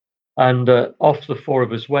 And off the 4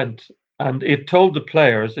 of us went. And it told the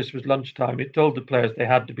players, this was lunchtime, it told the players they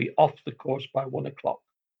had to be off the course by 1 o'clock,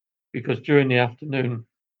 because during the afternoon,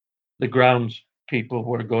 the grounds people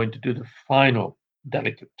were going to do the final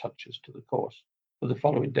delicate touches to the course for the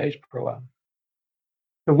following day's pro-am.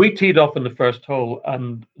 So we teed off in the first hole,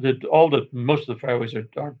 and most of the fairways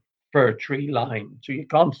are fir tree lined, so you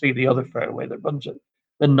can't see the other fairway that runs it.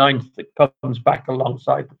 The ninth that comes back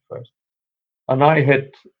alongside the first. And I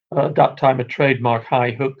hit at that time a trademark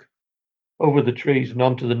high hook over the trees and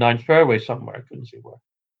onto the ninth fairway somewhere. I couldn't see where.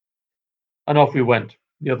 And off we went.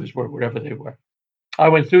 The others were wherever they were. I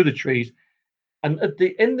went through the trees, and almost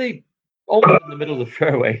in the middle of the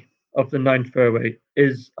fairway of the ninth fairway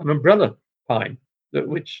is an umbrella pine,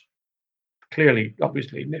 which clearly,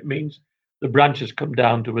 obviously, it means the branches come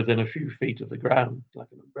down to within a few feet of the ground like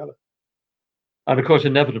an umbrella. And of course,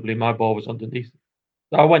 inevitably, my ball was underneath it.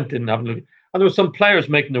 So I went in and there were some players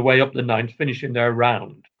making their way up the ninth, finishing their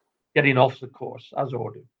round, getting off the course as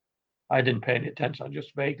ordered. I didn't pay any attention. I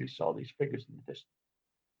just vaguely saw these figures in the distance.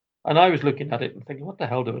 And I was looking at it and thinking, what the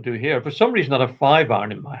hell do I do here? For some reason, I had a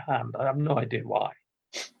 5-iron in my hand. I have no idea why.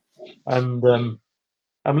 And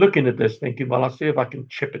I'm looking at this thinking, well, I'll see if I can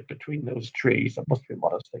chip it between those trees. That must be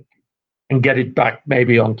what I was thinking. And get it back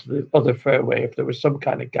maybe onto the other fairway if there was some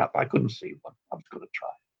kind of gap. I couldn't see one. I was going to try.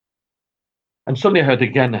 And suddenly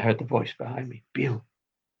I heard the voice behind me, Bill.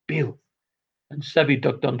 And Seve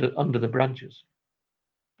ducked under the branches.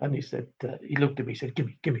 And he said, he looked at me, he said,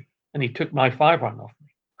 gimme. And he took my 5-iron off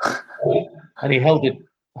me. And he held it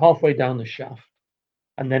halfway down the shaft.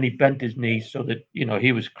 And then he bent his knees so that,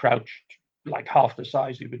 he was crouched like half the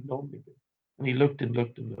size he would normally be. And he looked and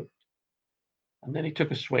looked and looked. And then he took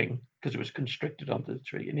a swing because it was constricted onto the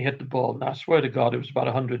tree, and he hit the ball. And I swear to God, it was about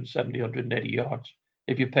 170, 180 yards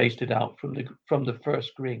if you paced it out from the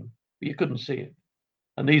first green, but you couldn't see it.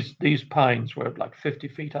 And these pines were like 50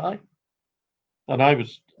 feet high. And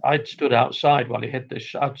I'd stood outside while he hit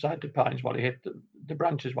this, outside the pines while he hit the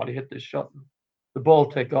branches while he hit this shot. And the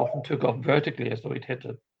ball took off vertically as though he'd hit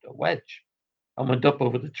a wedge, and went up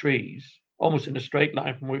over the trees, almost in a straight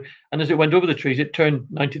line from where. And as it went over the trees, it turned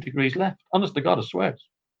 90 degrees left. Honest to God, I swear.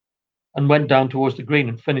 And went down towards the green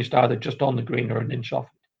and finished either just on the green or an inch off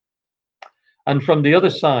it. And from the other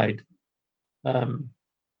side, John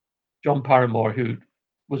Paramore, who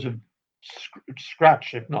was a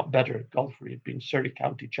scratch, if not better, golfer, he'd been Surrey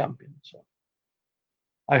County champion. So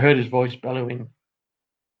I heard his voice bellowing,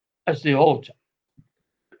 as the old.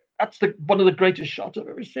 That's one of the greatest shots I've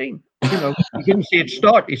ever seen. He didn't see it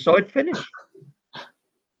start; he saw it finish.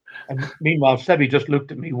 And meanwhile, Seve just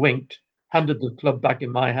looked at me, winked, handed the club back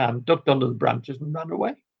in my hand, ducked under the branches, and ran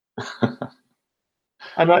away.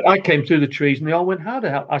 And I came through the trees, and they all went, "How the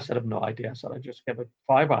hell?" I said, "I've no idea." I said, "I just gave a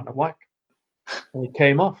 5-iron a whack," and it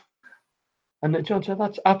came off. And the judge said,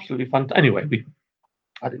 "That's absolutely fantastic." Anyway,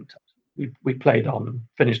 we played on and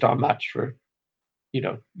finished our match for,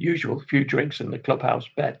 usual few drinks in the clubhouse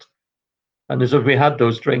bet. And as if we had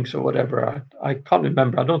those drinks or whatever, I can't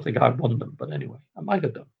remember. I don't think I won them, but anyway, I might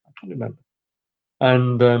have done. I can't remember.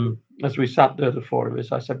 And as we sat there, the four of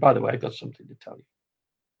us, I said, "By the way, I got something to tell you."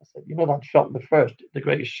 I said, "That shot in the first, the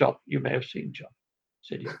greatest shot you may have seen, John." I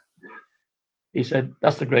said, "Yeah." He said,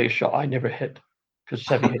 "That's the greatest shot I never hit, because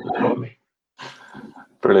Seve hit it for me."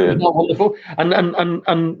 Brilliant. Isn't that wonderful?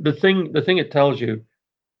 And the thing it tells you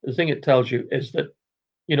is that,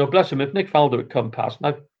 bless him, if Nick Faldo had come past, and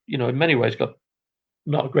I've, in many ways got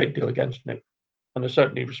not a great deal against Nick, and I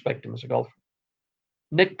certainly respect him as a golfer.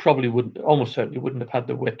 Nick almost certainly wouldn't have had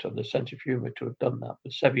the wit or the sense of humor to have done that,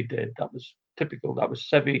 but Seve did. That was typical. That was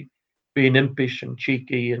Seve being impish and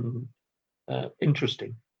cheeky and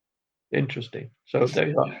interesting. So there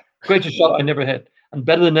you are. Greatest shot I never hit, and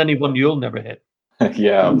better than anyone you'll never hit.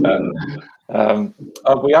 Yeah, I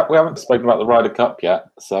bet. We haven't spoken about the Ryder Cup yet.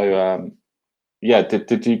 So,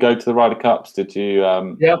 did you go to the Ryder Cups? Did you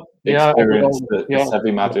experience the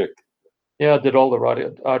Seve magic? Yeah, I did all the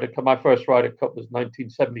Ryder Cup. My first Ryder Cup was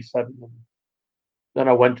 1977, and then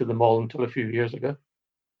I went to them all until a few years ago.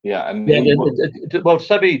 Yeah, and Seve.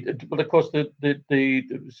 Well, of course, the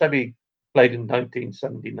Seve played in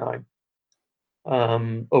 1979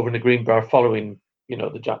 over in the Greenbrier, following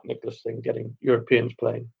the Jack Nicklaus thing, getting Europeans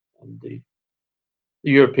playing, and the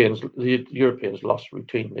Europeans lost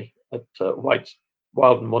routinely at White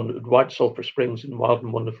Sulphur Springs in Wild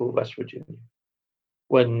and Wonderful, West Virginia,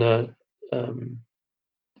 when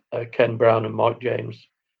Ken Brown and Mark James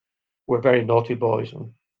were very naughty boys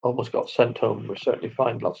and almost got sent home. Were certainly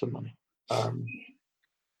fined lots of money.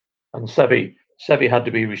 And Seve had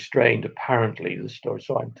to be restrained, apparently, the story,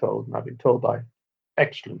 so I'm told, and I've been told by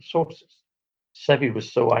excellent sources. Seve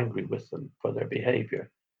was so angry with them for their behavior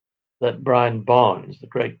that Brian Barnes, the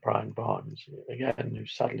great Brian Barnes, again, who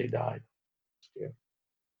sadly died last year,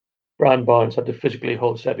 Brian Barnes had to physically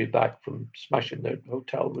hold Seve back from smashing their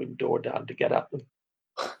hotel room door down to get at them.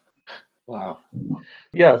 Wow.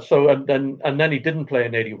 Yeah. So and then he didn't play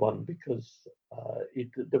in '81 because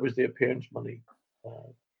there was the appearance money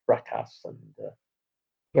fracas, and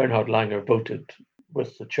Bernhard Langer voted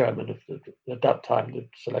with the chairman of at that time the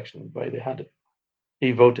selection the way they had it.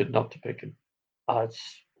 He voted not to pick him.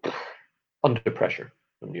 It's under pressure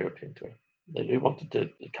from the European Tour. They wanted to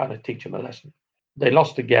kind of teach him a lesson. They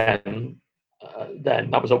lost again.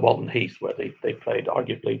 Then that was at Walton Heath, where they played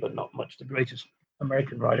arguably, but not much, the greatest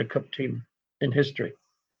American Ryder Cup team in history.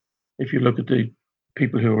 If you look at the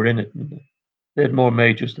people who were in it, they had more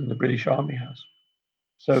majors than the British Army has.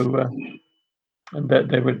 So, and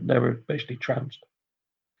they were basically trounced.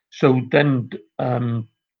 So then the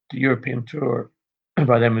European Tour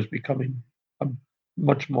by then was becoming a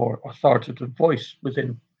much more authoritative voice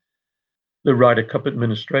within the Ryder Cup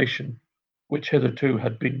administration, which hitherto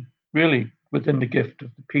had been really within the gift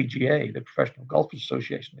of the PGA, the Professional Golf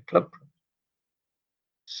Association, the club.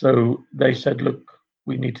 So they said, look,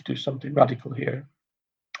 we need to do something radical here.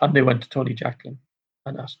 And they went to Tony Jacklin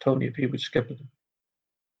and asked Tony if he would skip with them.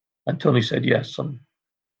 And Tony said yes on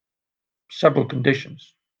several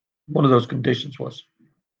conditions. One of those conditions was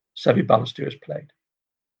Seve Ballesteros played.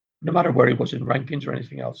 No matter where he was in rankings or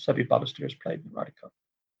anything else, Seve Ballesteros played in the Ryder Cup.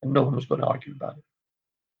 And no one was going to argue about it.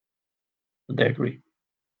 And they agreed.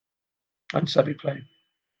 And Seve played.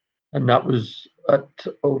 And that was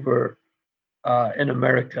over in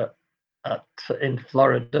America, in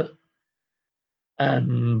Florida.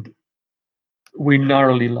 And we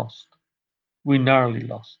narrowly lost. Where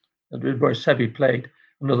Seve played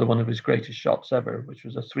another one of his greatest shots ever, which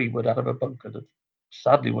was a 3-wood out of a bunker that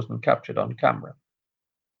sadly wasn't captured on camera.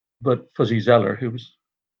 But Fuzzy Zeller, who was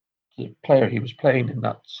the player he was playing in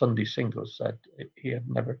that Sunday singles, said he had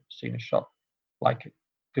never seen a shot like it,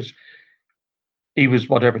 because he was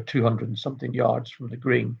 200 and something yards from the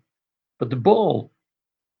green. But the ball,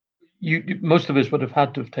 most of us would have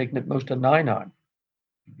had to have taken it most to 9-iron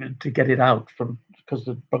to get it out because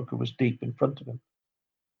the bunker was deep in front of him.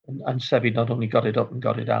 And Seve not only got it up and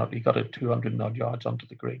got it out, he got it 200 odd yards onto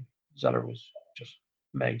the green. Zeller was just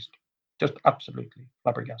amazed, just absolutely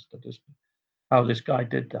flabbergasted as to how this guy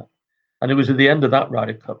did that. And it was at the end of that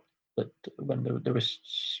Ryder Cup that when there was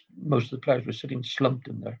most of the players were sitting slumped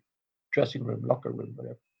in their dressing room, locker room,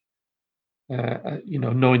 whatever,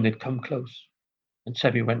 knowing they'd come close. And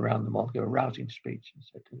Seve went around them all, gave a rousing speech and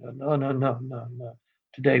said, no.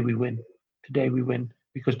 Today we win,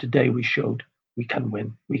 because today we showed we can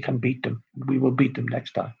win, we can beat them, and we will beat them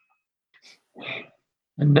next time.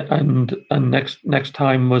 And next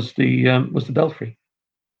time was the Belfry,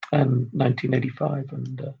 and 1985,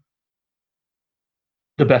 and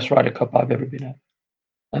the best Ryder Cup I've ever been at.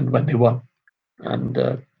 And when they won, and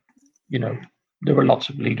there were lots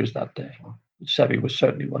of leaders that day. Seve was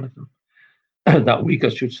certainly one of them. That week, I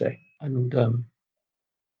should say, and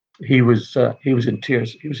he was in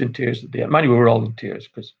tears. He was in tears at the end. We were all in tears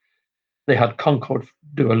because they had Concorde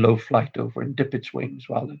do a low flight over in Dippett's wings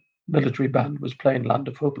while the military band was playing Land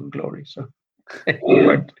of Hope and Glory. So if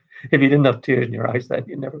you didn't have tears in your eyes, then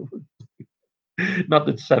you never would. Not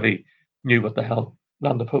that Seve knew what the hell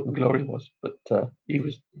Land of Hope and Glory was, but he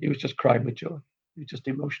was just crying with joy. He was just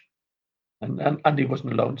emotional, and he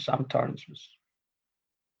wasn't alone. Sam Torrance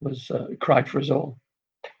was cried for us all.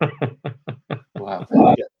 Wow.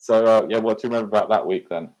 Yeah. So what do you remember about that week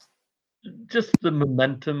then? Just the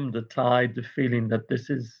momentum, the tide, the feeling that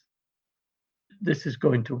this is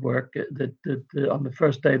going to work. On the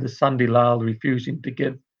first day, the Sandy Lyle refusing to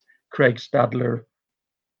give Craig Stadler,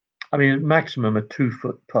 maximum a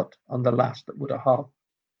 2-foot putt on the last that would have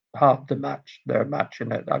halved their match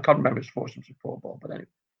in it. I can't remember his foursomes or 4-ball, but anyway.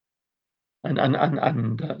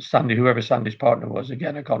 And Sandy, whoever Sandy's partner was,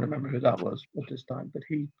 again, I can't remember who that was at this time, but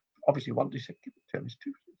he obviously wanted to say, give it to him, it's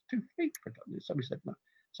 2 feet for goodness. Somebody said no.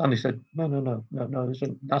 Sandy said, no, there's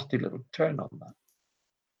a nasty little turn on that.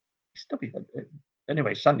 Stubby.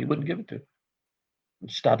 Anyway, Sandy wouldn't give it to him. And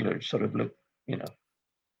Stadler sort of looked,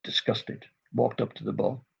 disgusted, walked up to the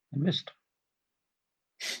ball and missed.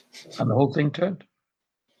 And the whole thing turned.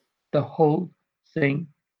 The whole thing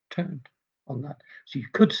turned on that. So you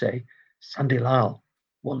could say Sandy Lyle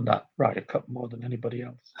won that Ryder Cup more than anybody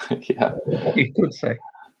else. Yeah. You could say.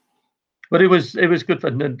 But it was good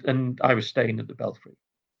fun, and I was staying at the Belfry.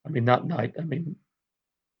 That night,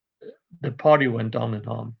 the party went on and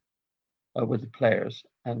on with the players,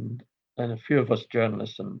 and a few of us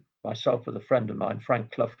journalists and myself with a friend of mine, Frank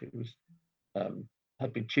Clough, who was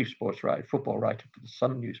had been chief football writer for the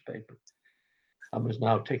Sun newspaper, and was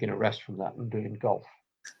now taking a rest from that and doing golf.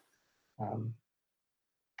 And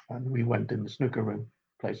we went in the snooker room,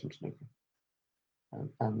 play some snooker,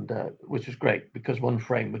 and which was great because one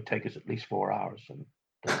frame would take us at least 4 hours, and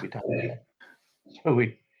that'd be time. So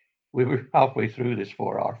we were halfway through this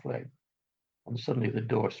 4-hour frame, and suddenly the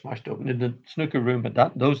door smashed open. In the snooker room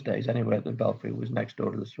at those days, anyway, at the Belfry was next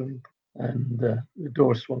door to the swimming pool, and the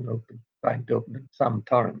door swung open, banged open, and Sam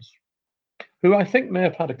Torrance, who I think may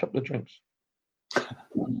have had a couple of drinks.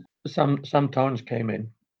 Sam Torrance came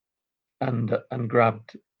in and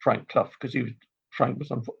grabbed Frank Clough, because Frank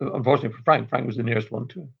was unfortunately for Frank was the nearest one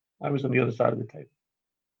to him. I was on the other side of the table,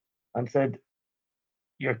 and said,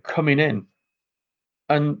 "You're coming in."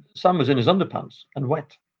 And Sam was in his underpants and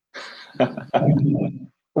wet,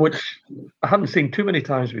 which I hadn't seen too many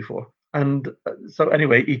times before. And so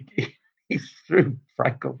anyway, he threw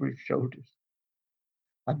Frank over his shoulders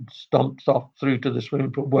and stomped off through to the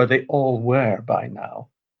swimming pool, where they all were by now,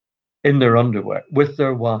 in their underwear with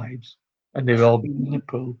their wives, and they'd all been in the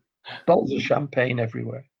pool, bottles of champagne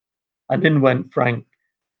everywhere. And in went Frank,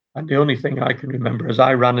 and the only thing I can remember as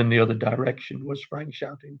I ran in the other direction was Frank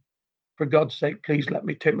shouting, "For God's sake, please let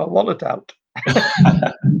me take my wallet out."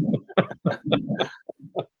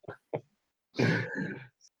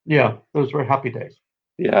 Yeah, those were happy days.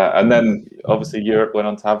 Yeah, and then obviously Europe went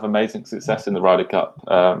on to have amazing success in the Ryder Cup.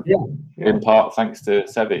 In part thanks to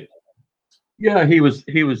Seve. Yeah, he was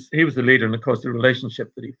the leader, and of course the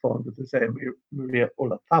relationship that he formed with Jose Maria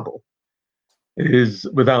Olazabal is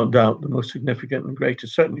without doubt the most significant and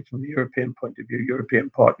greatest, certainly from the European point of view, European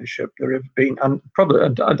partnership there ever been, and probably,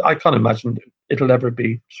 and I can't imagine it'll ever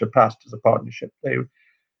be surpassed as a partnership.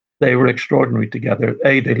 They were extraordinary together.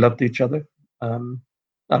 They loved each other, and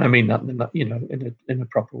I mean that in a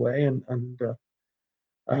proper way, and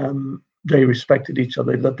they respected each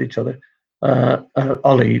other. They loved each other.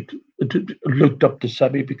 Ollie looked up to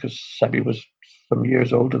Seve because Seve was some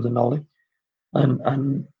years older than Ollie,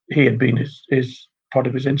 and he had been his part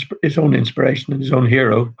of his own inspiration and his own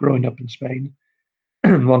hero growing up in Spain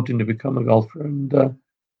and wanting to become a golfer. And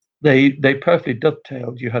they perfectly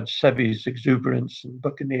dovetailed. You had Seve's exuberance and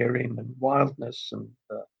buccaneering and wildness and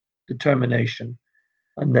determination,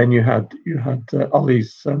 and then you had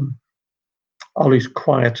Ollie's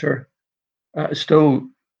quieter, still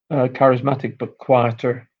charismatic but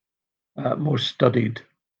quieter, more studied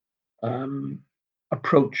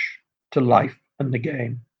approach to life and the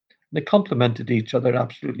game. They complemented each other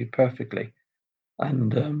absolutely perfectly,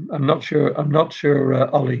 and I'm not sure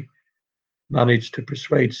Ollie managed to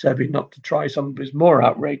persuade Seve not to try some of his more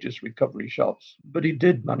outrageous recovery shots, but he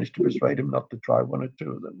did manage to persuade him not to try one or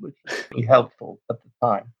two of them, which was really helpful at the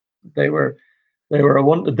time. They were a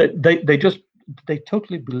wonder. They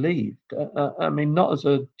totally believed. I mean, not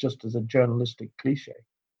just as a journalistic cliche.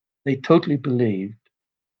 They totally believed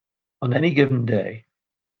on any given day,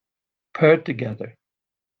 paired together,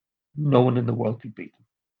 no one in the world could beat them.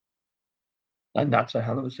 And that's a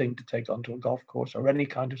hell of a thing to take onto a golf course or any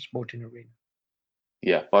kind of sporting arena.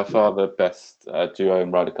 Yeah, by far the best duo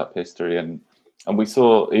in Ryder Cup history. And we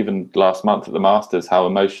saw even last month at the Masters how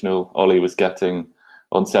emotional Ollie was getting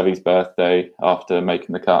on Seve's birthday after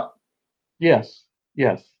making the cut. Yes.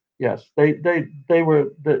 They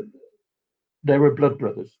were blood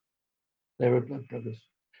brothers.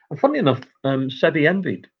 And funny enough, Seve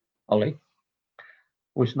envied Ollie,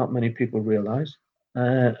 which not many people realise.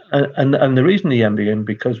 And the reason he envied him,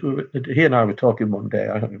 because he and I were talking one day.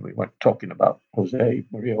 I don't mean we weren't talking about Jose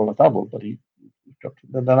Maria Olazabal, but he dropped it.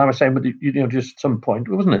 And then I was saying, but just some point,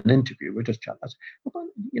 it wasn't an interview. We were just chatting. I said, well,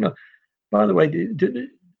 by the way, do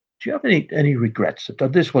you have any regrets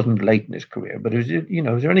that this wasn't late in his career? But is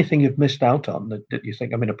there anything you've missed out on that you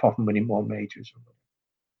think? I mean, apart from winning more majors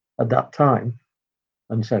at that time.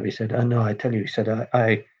 And Seve said, "Oh no, I tell you," he said,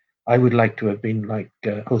 "I would like to have been like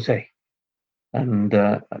Jose and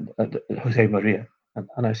Jose Maria."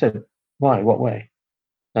 And I said, "Why? What way?"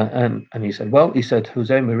 And he said, "Well," he said,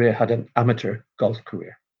 "Jose Maria had an amateur golf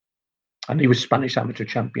career, and he was Spanish amateur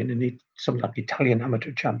champion, and he something like Italian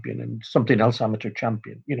amateur champion, and something else amateur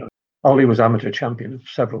champion. Ollie was amateur champion of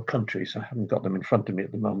several countries. I haven't got them in front of me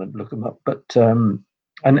at the moment. Look them up, but."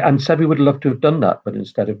 And Seve would love to have done that, but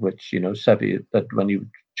instead of which, Seve, that when he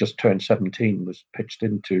just turned 17, was pitched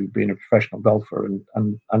into being a professional golfer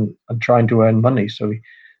and trying to earn money. So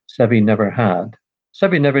Seve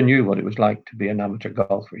never knew what it was like to be an amateur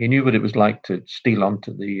golfer. He knew what it was like to steal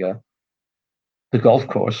onto the golf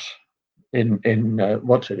course in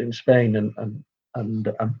Spain and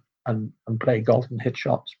play golf and hit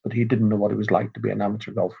shots, but he didn't know what it was like to be an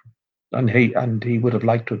amateur golfer. and he would have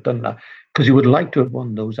liked to have done that because he would have liked to have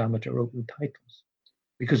won those amateur open titles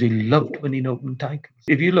because he loved winning open titles.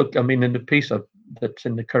 If you look, I mean, in the piece that's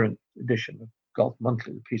in the current edition of Golf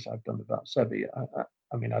Monthly, the piece I've done about Seve,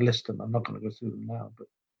 I mean, I list them. I'm not going to go through them now, but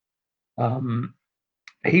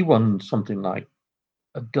he won something like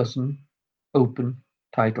a dozen open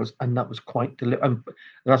titles, and that was quite deliberate.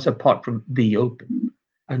 That's apart from the Open,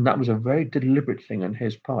 and that was a very deliberate thing on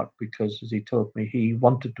his part because, as he told me, he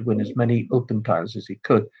wanted to win as many open titles as he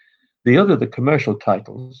could. The commercial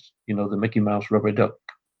titles, you know, the Mickey Mouse Rubber Duck,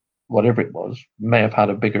 whatever it was, may have had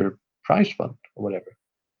a bigger prize fund or whatever.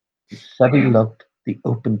 Seve loved the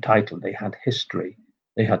open title. They had history,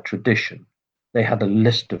 they had tradition, they had a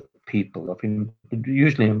list of people of him,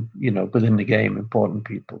 usually, you know, within the game, important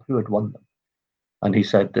people who had won them. And he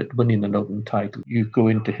said that winning an open title, you go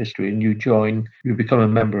into history and you become a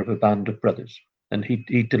member of a band of brothers. And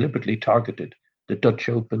he deliberately targeted the Dutch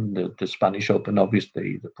Open, the Spanish Open,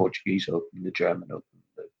 obviously, the Portuguese Open, the German Open,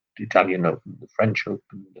 the Italian Open, the French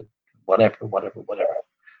Open, the whatever.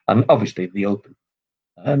 And obviously the Open.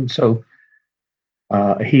 And so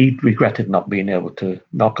he regretted not being able to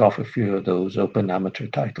knock off a few of those open amateur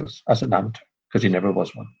titles as an amateur because he never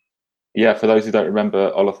was one. Yeah, for those who don't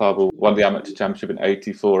remember, Olafable won the amateur championship in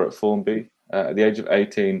 '84 at Formby at the age of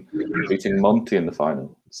 18, beating Monty in the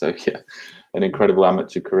final. So yeah, an incredible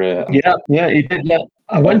amateur career. Yeah, he did. Yeah,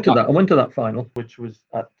 I went to that final, which was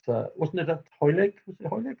at wasn't it at Hoylake? Was it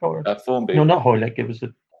Hoylake or at Formby? No, not Hoylake. It was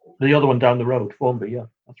the other one down the road, Formby. Yeah,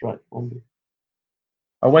 that's right, Formby.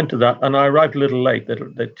 I went to that, and I arrived a little late.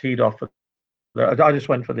 They teed off. I just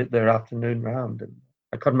went for their afternoon round, and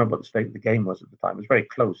I couldn't remember what the state of the game was at the time. It was very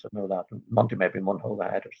close, I know that. Monty maybe in one hole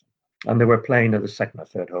ahead or something. And they were playing at the second or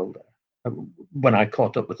third hole there. When I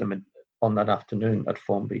caught up with them on that afternoon at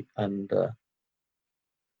Formby, and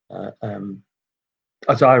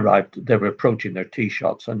as I arrived, they were approaching their tee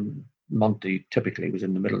shots, and Monty typically was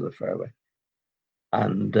in the middle of the fairway.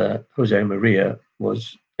 And Jose Maria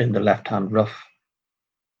was in the left-hand rough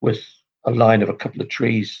with a line of a couple of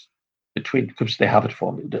trees between, because they have it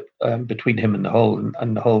for me, between him and the hole,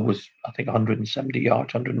 and the hole was, I think, 170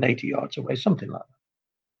 yards, 180 yards away, something like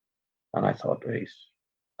that. And I thought, geez.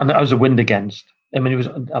 And there was a wind against. I mean,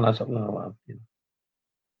 and I thought, well, you know,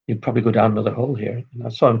 he'd probably go down another hole here. And I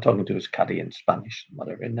saw him talking to his caddy in Spanish, and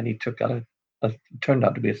whatever, and then he took out it turned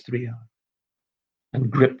out to be a 3-iron, and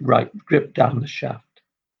gripped down the shaft,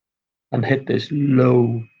 and hit this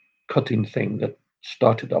low cutting thing that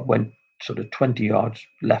started up, went sort of 20 yards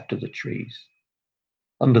left of the trees,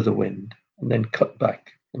 under the wind, and then cut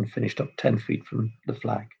back and finished up 10 feet from the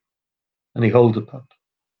flag. And he holed the putt.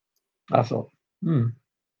 I thought,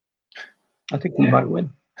 I think he might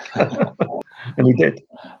win. And he did.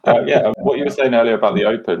 Yeah, what you were saying earlier about the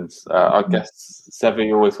Opens, I guess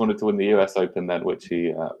Seve always wanted to win the US Open then, which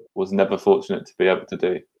he was never fortunate to be able to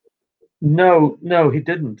do. No, he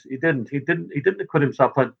didn't. He didn't acquit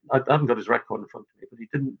himself. I haven't got his record in front of me, but he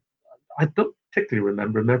didn't. I don't particularly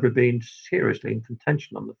remember him ever being seriously in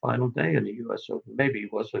contention on the final day in the US Open. Maybe he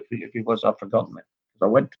was. If he was, I've forgotten it. Because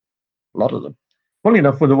I went to a lot of them. Funny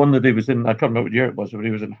enough, for the one that he was in, I can't remember what year it was, but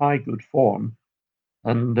he was in high good form.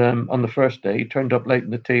 And on the first day, he turned up late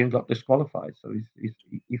in the tee and got disqualified. So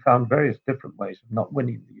he found various different ways of not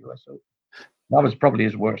winning the US Open. That was probably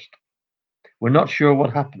his worst. We're not sure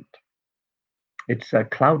what happened. It's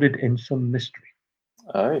clouded in some mystery.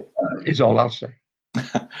 Oh. Is all I'll say.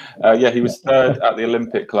 Yeah, he was third at the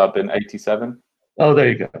Olympic Club in '87. Oh, there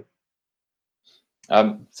you go.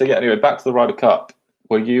 So yeah, anyway, back to the Ryder Cup.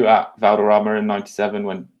 Were you at Valderrama in '97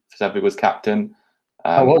 when Seve was captain?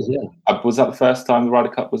 I was, yeah. Was that the first time the Ryder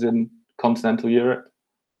Cup was in continental Europe?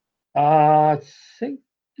 I think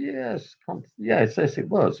yes. Yes, it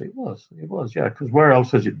was. Yeah, because where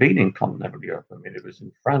else has it been in continental Europe? I mean, it was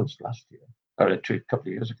in France last year, or a couple of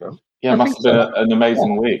years ago. Yeah, it must have been an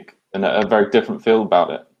amazing week and a very different feel about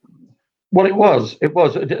it. Well, it was.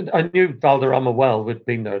 I knew Valderrama well. We'd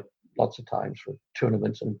been there lots of times for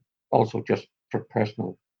tournaments and also just for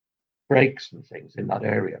personal breaks and things in that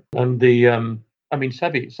area. And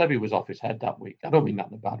Seve was off his head that week. I don't mean that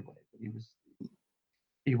in a bad way, but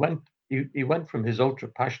he went from his ultra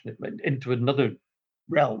passionate into another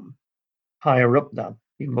realm higher up that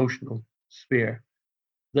emotional sphere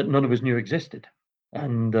that none of us knew existed.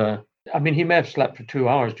 And he may have slept for 2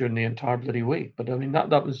 hours during the entire bloody week, but I mean that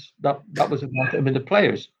was about it. I mean, the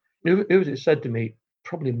players, who was it said to me,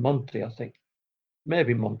 probably Monty, I think,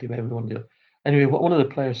 maybe Monty, maybe one of the other. Anyway, one of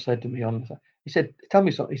the players said to me he said, "Tell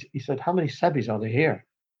me something." He said, "How many Seves are there here?"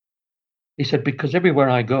 He said, "Because everywhere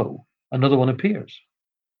I go, another one appears."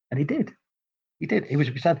 And he did. He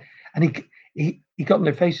was sad. And he got in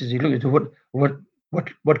their faces. He looked at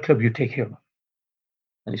what club you take here,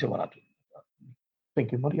 and he said, "Well, I'm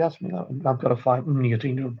thinking, what do you ask me? I've got a 5. You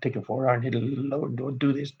think you're taking 4 hour and hit a low and don't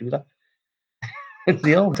do this, do that." It's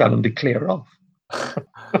the old tell him to clear off.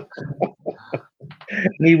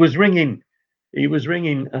 And he was ringing.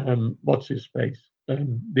 What's his face?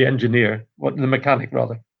 The engineer, the mechanic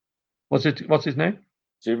rather. What's his name?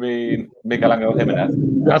 Do you mean Miguel Angel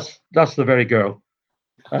Jimenez? That's the very girl.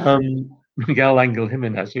 Miguel Angel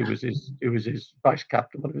Jimenez, who was his vice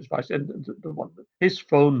captain, one of his vice, and the one. His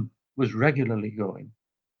phone was regularly going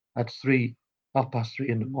at 3:30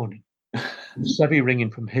 in the morning. Seve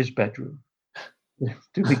ringing from his bedroom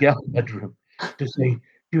to Miguel's bedroom to say,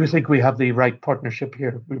 "Do you think we have the right partnership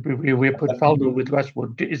here? We put Faldo with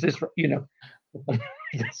Westwood. Is this, you know?"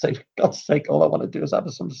 Say, for God's sake, all I want to do is have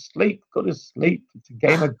some sleep. Go to sleep. It's a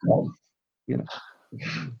game of golf, you know.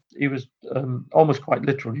 He was almost quite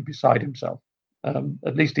literally beside himself.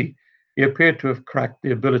 At least he appeared to have cracked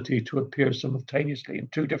the ability to appear simultaneously in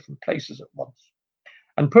 2 different places at once.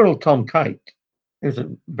 And poor old Tom Kite is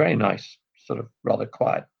a very nice, sort of rather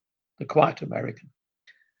quiet American.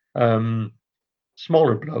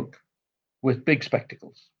 Smaller bloke with big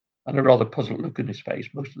spectacles and a rather puzzled look in his face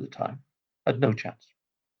most of the time. Had no chance.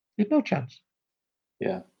 He had no chance.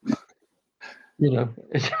 Yeah. You know,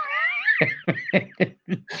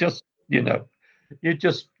 just, you know, you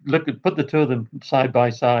just put the 2 of them side by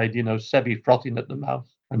side, you know, Seve frothing at the mouth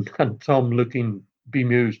and Tom looking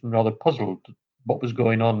bemused and rather puzzled what was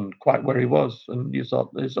going on, quite where he was. And you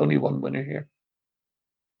thought, there's only one winner here.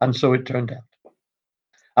 And so it turned out.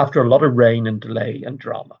 After a lot of rain and delay and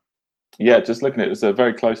drama. Yeah, just looking at it, was a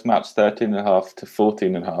very close match, 13.5 to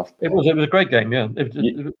 14.5. It was a great game, yeah. It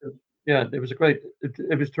was a great.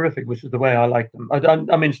 It was terrific, which is the way I like them.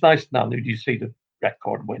 I mean, it's nice now that you see the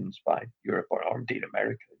record wins by Europe or indeed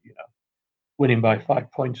America, you know, winning by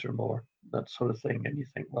 5 points or more, that sort of thing. And you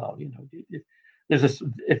think, well, you know,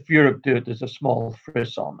 if Europe do it, there's a small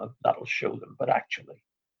frisson that'll show them. But actually,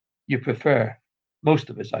 you prefer, most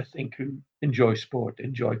of us, I think, who enjoy sport,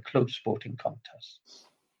 enjoy close sporting contests.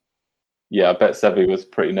 Yeah, I bet Seve was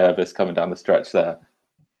pretty nervous coming down the stretch there.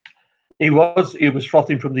 He was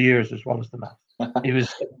frothing from the ears as well as the mouth. He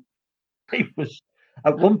was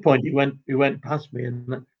at one point he went past me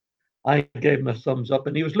and I gave him a thumbs up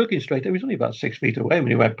and he was looking straight. He was only about 6 feet away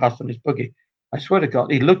when he went past on his buggy. I swear to God,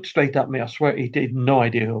 he looked straight at me. I swear he had no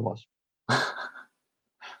idea who it was.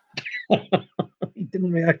 He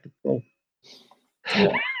didn't react at all.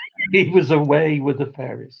 Yeah. He was away with the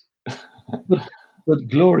fairies. But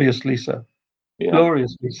gloriously so. Yeah.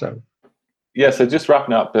 Gloriously so. Yeah, so just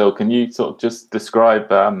wrapping up, Bill, can you sort of just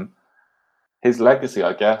describe his legacy,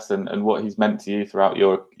 I guess, and what he's meant to you throughout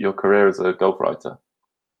your career as a golf writer?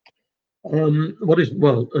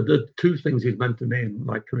 The 2 things he's meant to me in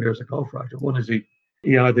my career as a golf writer. One is he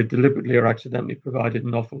either deliberately or accidentally provided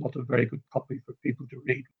an awful lot of very good copy for people to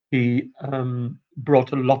read. He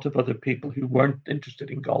brought a lot of other people who weren't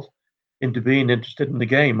interested in golf into being interested in the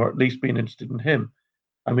game, or at least being interested in him.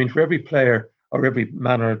 I mean, for every player or every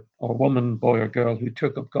man or woman, boy or girl who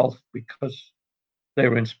took up golf because they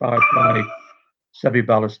were inspired by Seve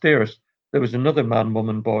Ballesteros, there was another man,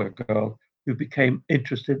 woman, boy or girl who became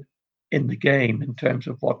interested in the game in terms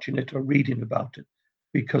of watching it or reading about it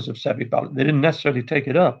because of Seve Ballesteros. They didn't necessarily take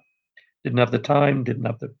it up, didn't have the time, didn't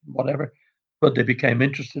have the whatever, but they became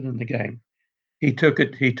interested in the game. He took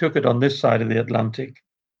it on this side of the Atlantic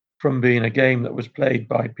from being a game that was played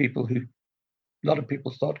by people who a lot of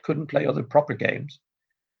people thought couldn't play other proper games,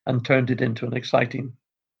 and turned it into an exciting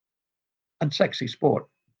and sexy sport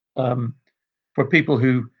for people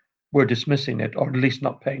who were dismissing it or at least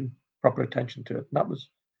not paying proper attention to it. And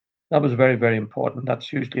that was very, very important. That's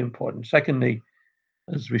hugely important. Secondly,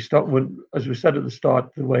 as we said at the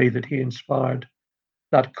start, the way that he inspired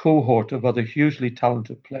that cohort of other hugely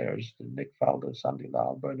talented players, Nick Faldo, Sandy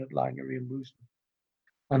Lyle, Bernard Langer, Ian Woosnam,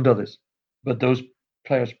 and others, but those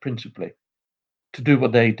players principally, to do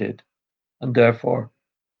what they did, and therefore,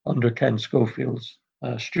 under Ken Schofield's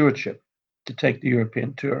stewardship, to take the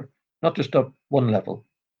European Tour not just up 1 level,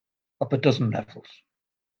 up a dozen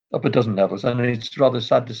levels. And it's rather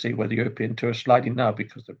sad to see where the European Tour is sliding now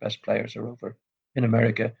because their best players are over in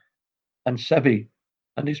America. And Seve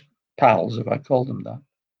and his pals, if I call them that,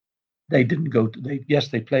 they didn't go to, yes,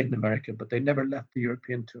 they played in America, but they never left the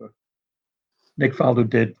European Tour. Nick Faldo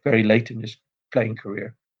did very late in his playing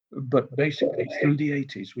career, but basically through the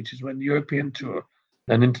 80s, which is when the European Tour,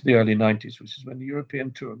 and into the early 90s, which is when the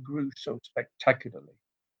European Tour grew so spectacularly,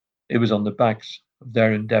 it was on the backs of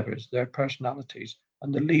their endeavors, their personalities,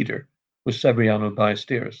 and the leader was Severiano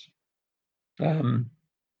Ballesteros.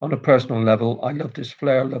 on a personal level, I loved his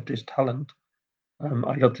flair, loved his talent.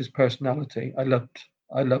 I loved his personality. I loved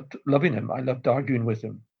loving him. I loved arguing with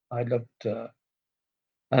him. And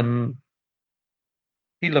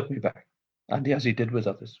he loved me back, and as he did with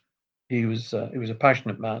others. He was a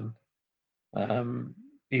passionate man. Um,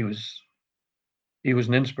 he was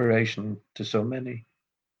an inspiration to so many.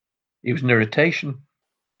 He was an irritation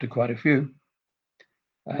to quite a few.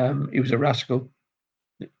 He was a rascal.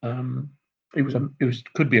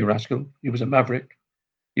 Could be a rascal. He was a maverick.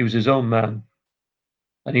 He was his own man,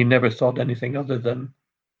 and he never thought anything other than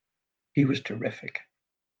he was terrific.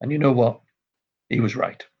 And you know what? He was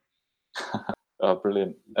right. Oh,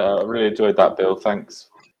 brilliant. I really enjoyed that, Bill. Thanks.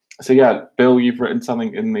 So yeah, Bill, you've written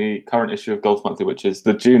something in the current issue of Golf Monthly, which is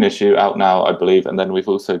the June issue, out now, I believe. And then we've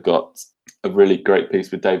also got a really great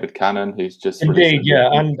piece with David Cannon, who's just indeed, yeah,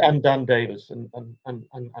 and Dan Davis and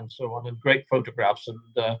so on, and great photographs. And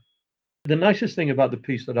the nicest thing about the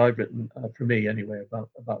piece that I've written, for me anyway,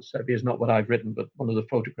 about Seve is not what I've written, but one of the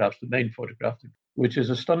photographs, the main photograph, which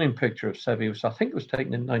is a stunning picture of Seve, which I think was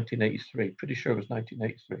taken in 1983. Pretty sure it was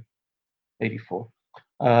 1983, 84.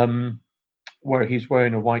 Where he's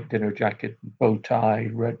wearing a white dinner jacket, bow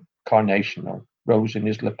tie, red carnation or rose in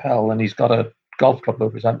his lapel, and he's got a golf club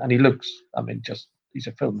over his hand, and he looks, I mean, he's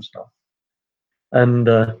a film star. And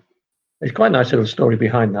it's quite a nice little story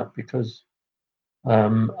behind that, because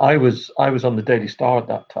I was on the Daily Star at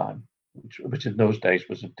that time, which in those days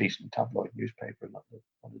was a decent tabloid newspaper, not what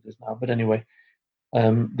it is now. But anyway,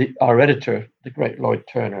 our editor, the great Lloyd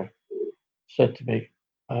Turner, said to me,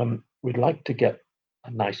 "We'd like to get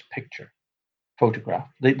a nice picture photograph."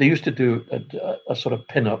 They used to do a sort of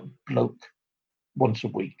pin-up bloke once a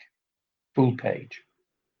week, full page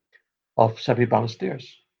of Seve Ballesteros.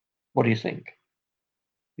 What do you think?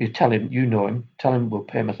 You tell him, you know him, tell him we'll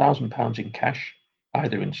pay him £1,000 in cash,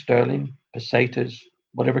 either in sterling, pesetas,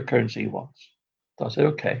 whatever currency he wants. So I said,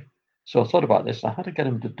 okay. So I thought about this. I had to get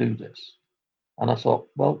him to do this. And I thought,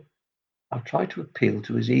 well, I'll try to appeal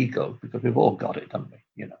to his ego, because we've all got it, haven't we?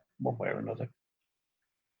 You know, one way or another.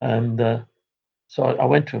 And so I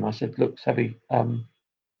went to him. I said, look, Seve,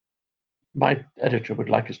 my editor would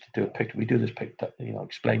like us to do a picture. We do this picture,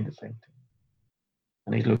 explain the thing to him.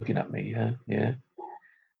 And he's looking at me, yeah.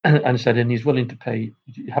 And said, and he's willing to pay,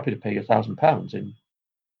 happy to pay £1,000 in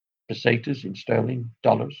pesetas, in sterling,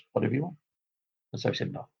 dollars, whatever you want. And so I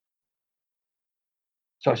said, no.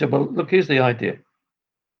 So I said, well, look, here's the idea.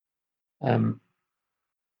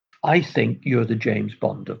 I think you're the James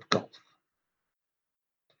Bond of golf.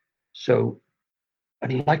 So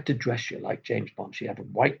I'd like to dress you like James Bond. So you have a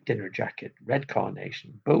white dinner jacket, red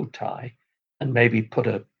carnation, bow tie, and maybe put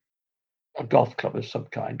a golf club of some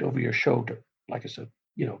kind over your shoulder, like it's a,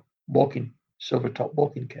 walking, silver top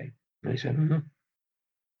walking cane. And he said,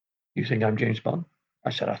 you think I'm James Bond?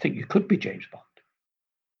 I said, I think you could be James Bond.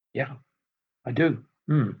 Yeah, I do.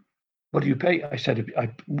 What do you pay? I said,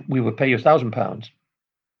 we would pay you £1,000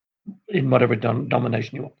 in whatever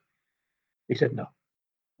denomination you want. He said, no.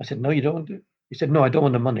 I said, no, you don't want to. He said, no, I don't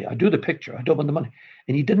want the money. I do the picture. I don't want the money.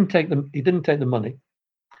 And he didn't take the money.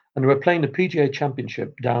 And we were playing the PGA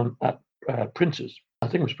Championship down at Prince's. I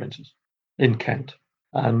think it was Prince's in Kent.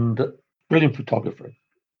 And a brilliant photographer,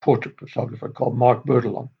 portrait photographer called Mark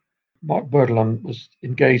Berdelon. Mark Berdelon was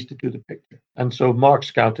engaged to do the picture. And so Mark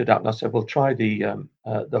scouted out, and I said, well, try the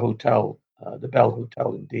hotel, the Bell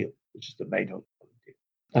Hotel in Deal, which is the main hotel in Deal,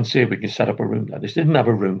 and see if we can set up a room there. They didn't have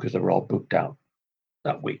a room because they were all booked out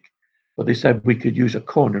that week. But they said we could use a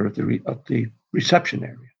corner of the reception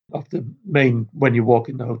area, of the main, when you walk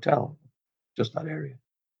in the hotel, just that area.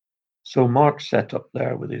 So Mark set up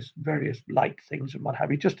there with his various light things and what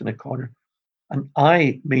have you, just in a corner. And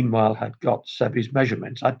I, meanwhile, had got Seve's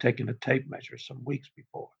measurements. I'd taken a tape measure some weeks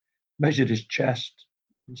before, measured his chest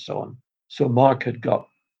and so on. So Mark had got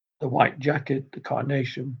the white jacket, the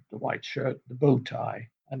carnation, the white shirt, the bow tie,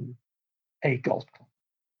 and a golf club.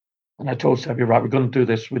 And I told Seve, right, we're going to do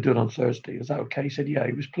this. We'll do it on Thursday. Is that okay? He said, yeah.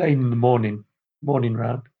 He was playing in the morning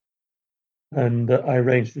round. And I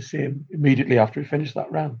arranged to see him immediately after he finished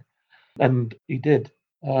that round. And he did.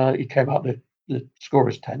 He came out the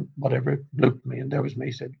scorer's tent, whatever, looked at me, and there was me.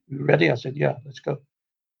 He said, you ready? I said, yeah, let's go.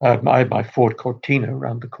 I had my Ford Cortina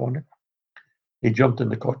around the corner. He jumped in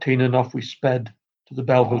the Cortina and off we sped to the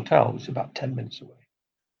Bell Hotel, which was about 10 minutes away.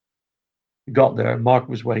 We got there, Mark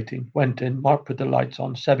was waiting, went in, Mark put the lights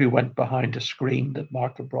on. Seve went behind a screen that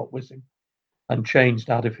Mark had brought with him and changed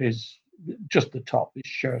out of just the top, his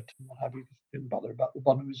shirt and what have you. Didn't bother about the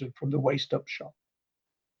bottom. It was from the waist up shot.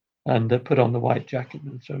 And put on the white jacket.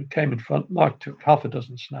 And so he came in front. Mark took half a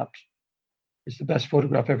dozen snaps. It's the best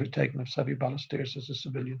photograph ever taken of Seve Ballesteros as a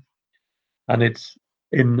civilian. And it's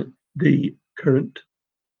in the current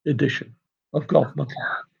edition of Golf Monthly.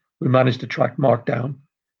 We managed to track Mark down,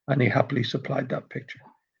 and he happily supplied that picture.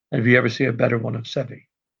 And if you ever see a better one of Seve,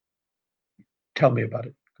 tell me about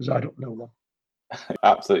it, because I don't know one.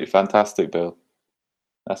 Absolutely fantastic, Bill.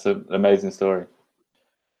 That's an amazing story.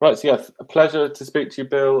 Right, so yeah, a pleasure to speak to you,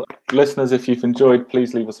 Bill. Listeners, if you've enjoyed,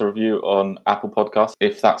 please leave us a review on Apple Podcasts,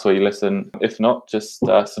 if that's where you listen. If not, just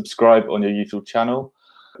subscribe on your usual channel.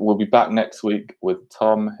 We'll be back next week with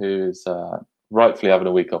Tom, who's rightfully having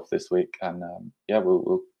a week off this week. And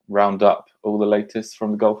we'll round up all the latest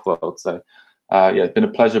from the golf world. So it's been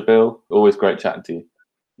a pleasure, Bill. Always great chatting to you.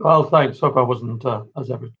 Well, thanks. Hope I wasn't as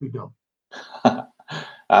ever too dull.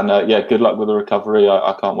 And good luck with the recovery.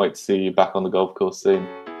 I can't wait to see you back on the golf course soon.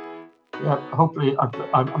 Yeah, hopefully.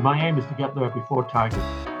 My aim is to get there before Tiger.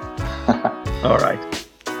 All right.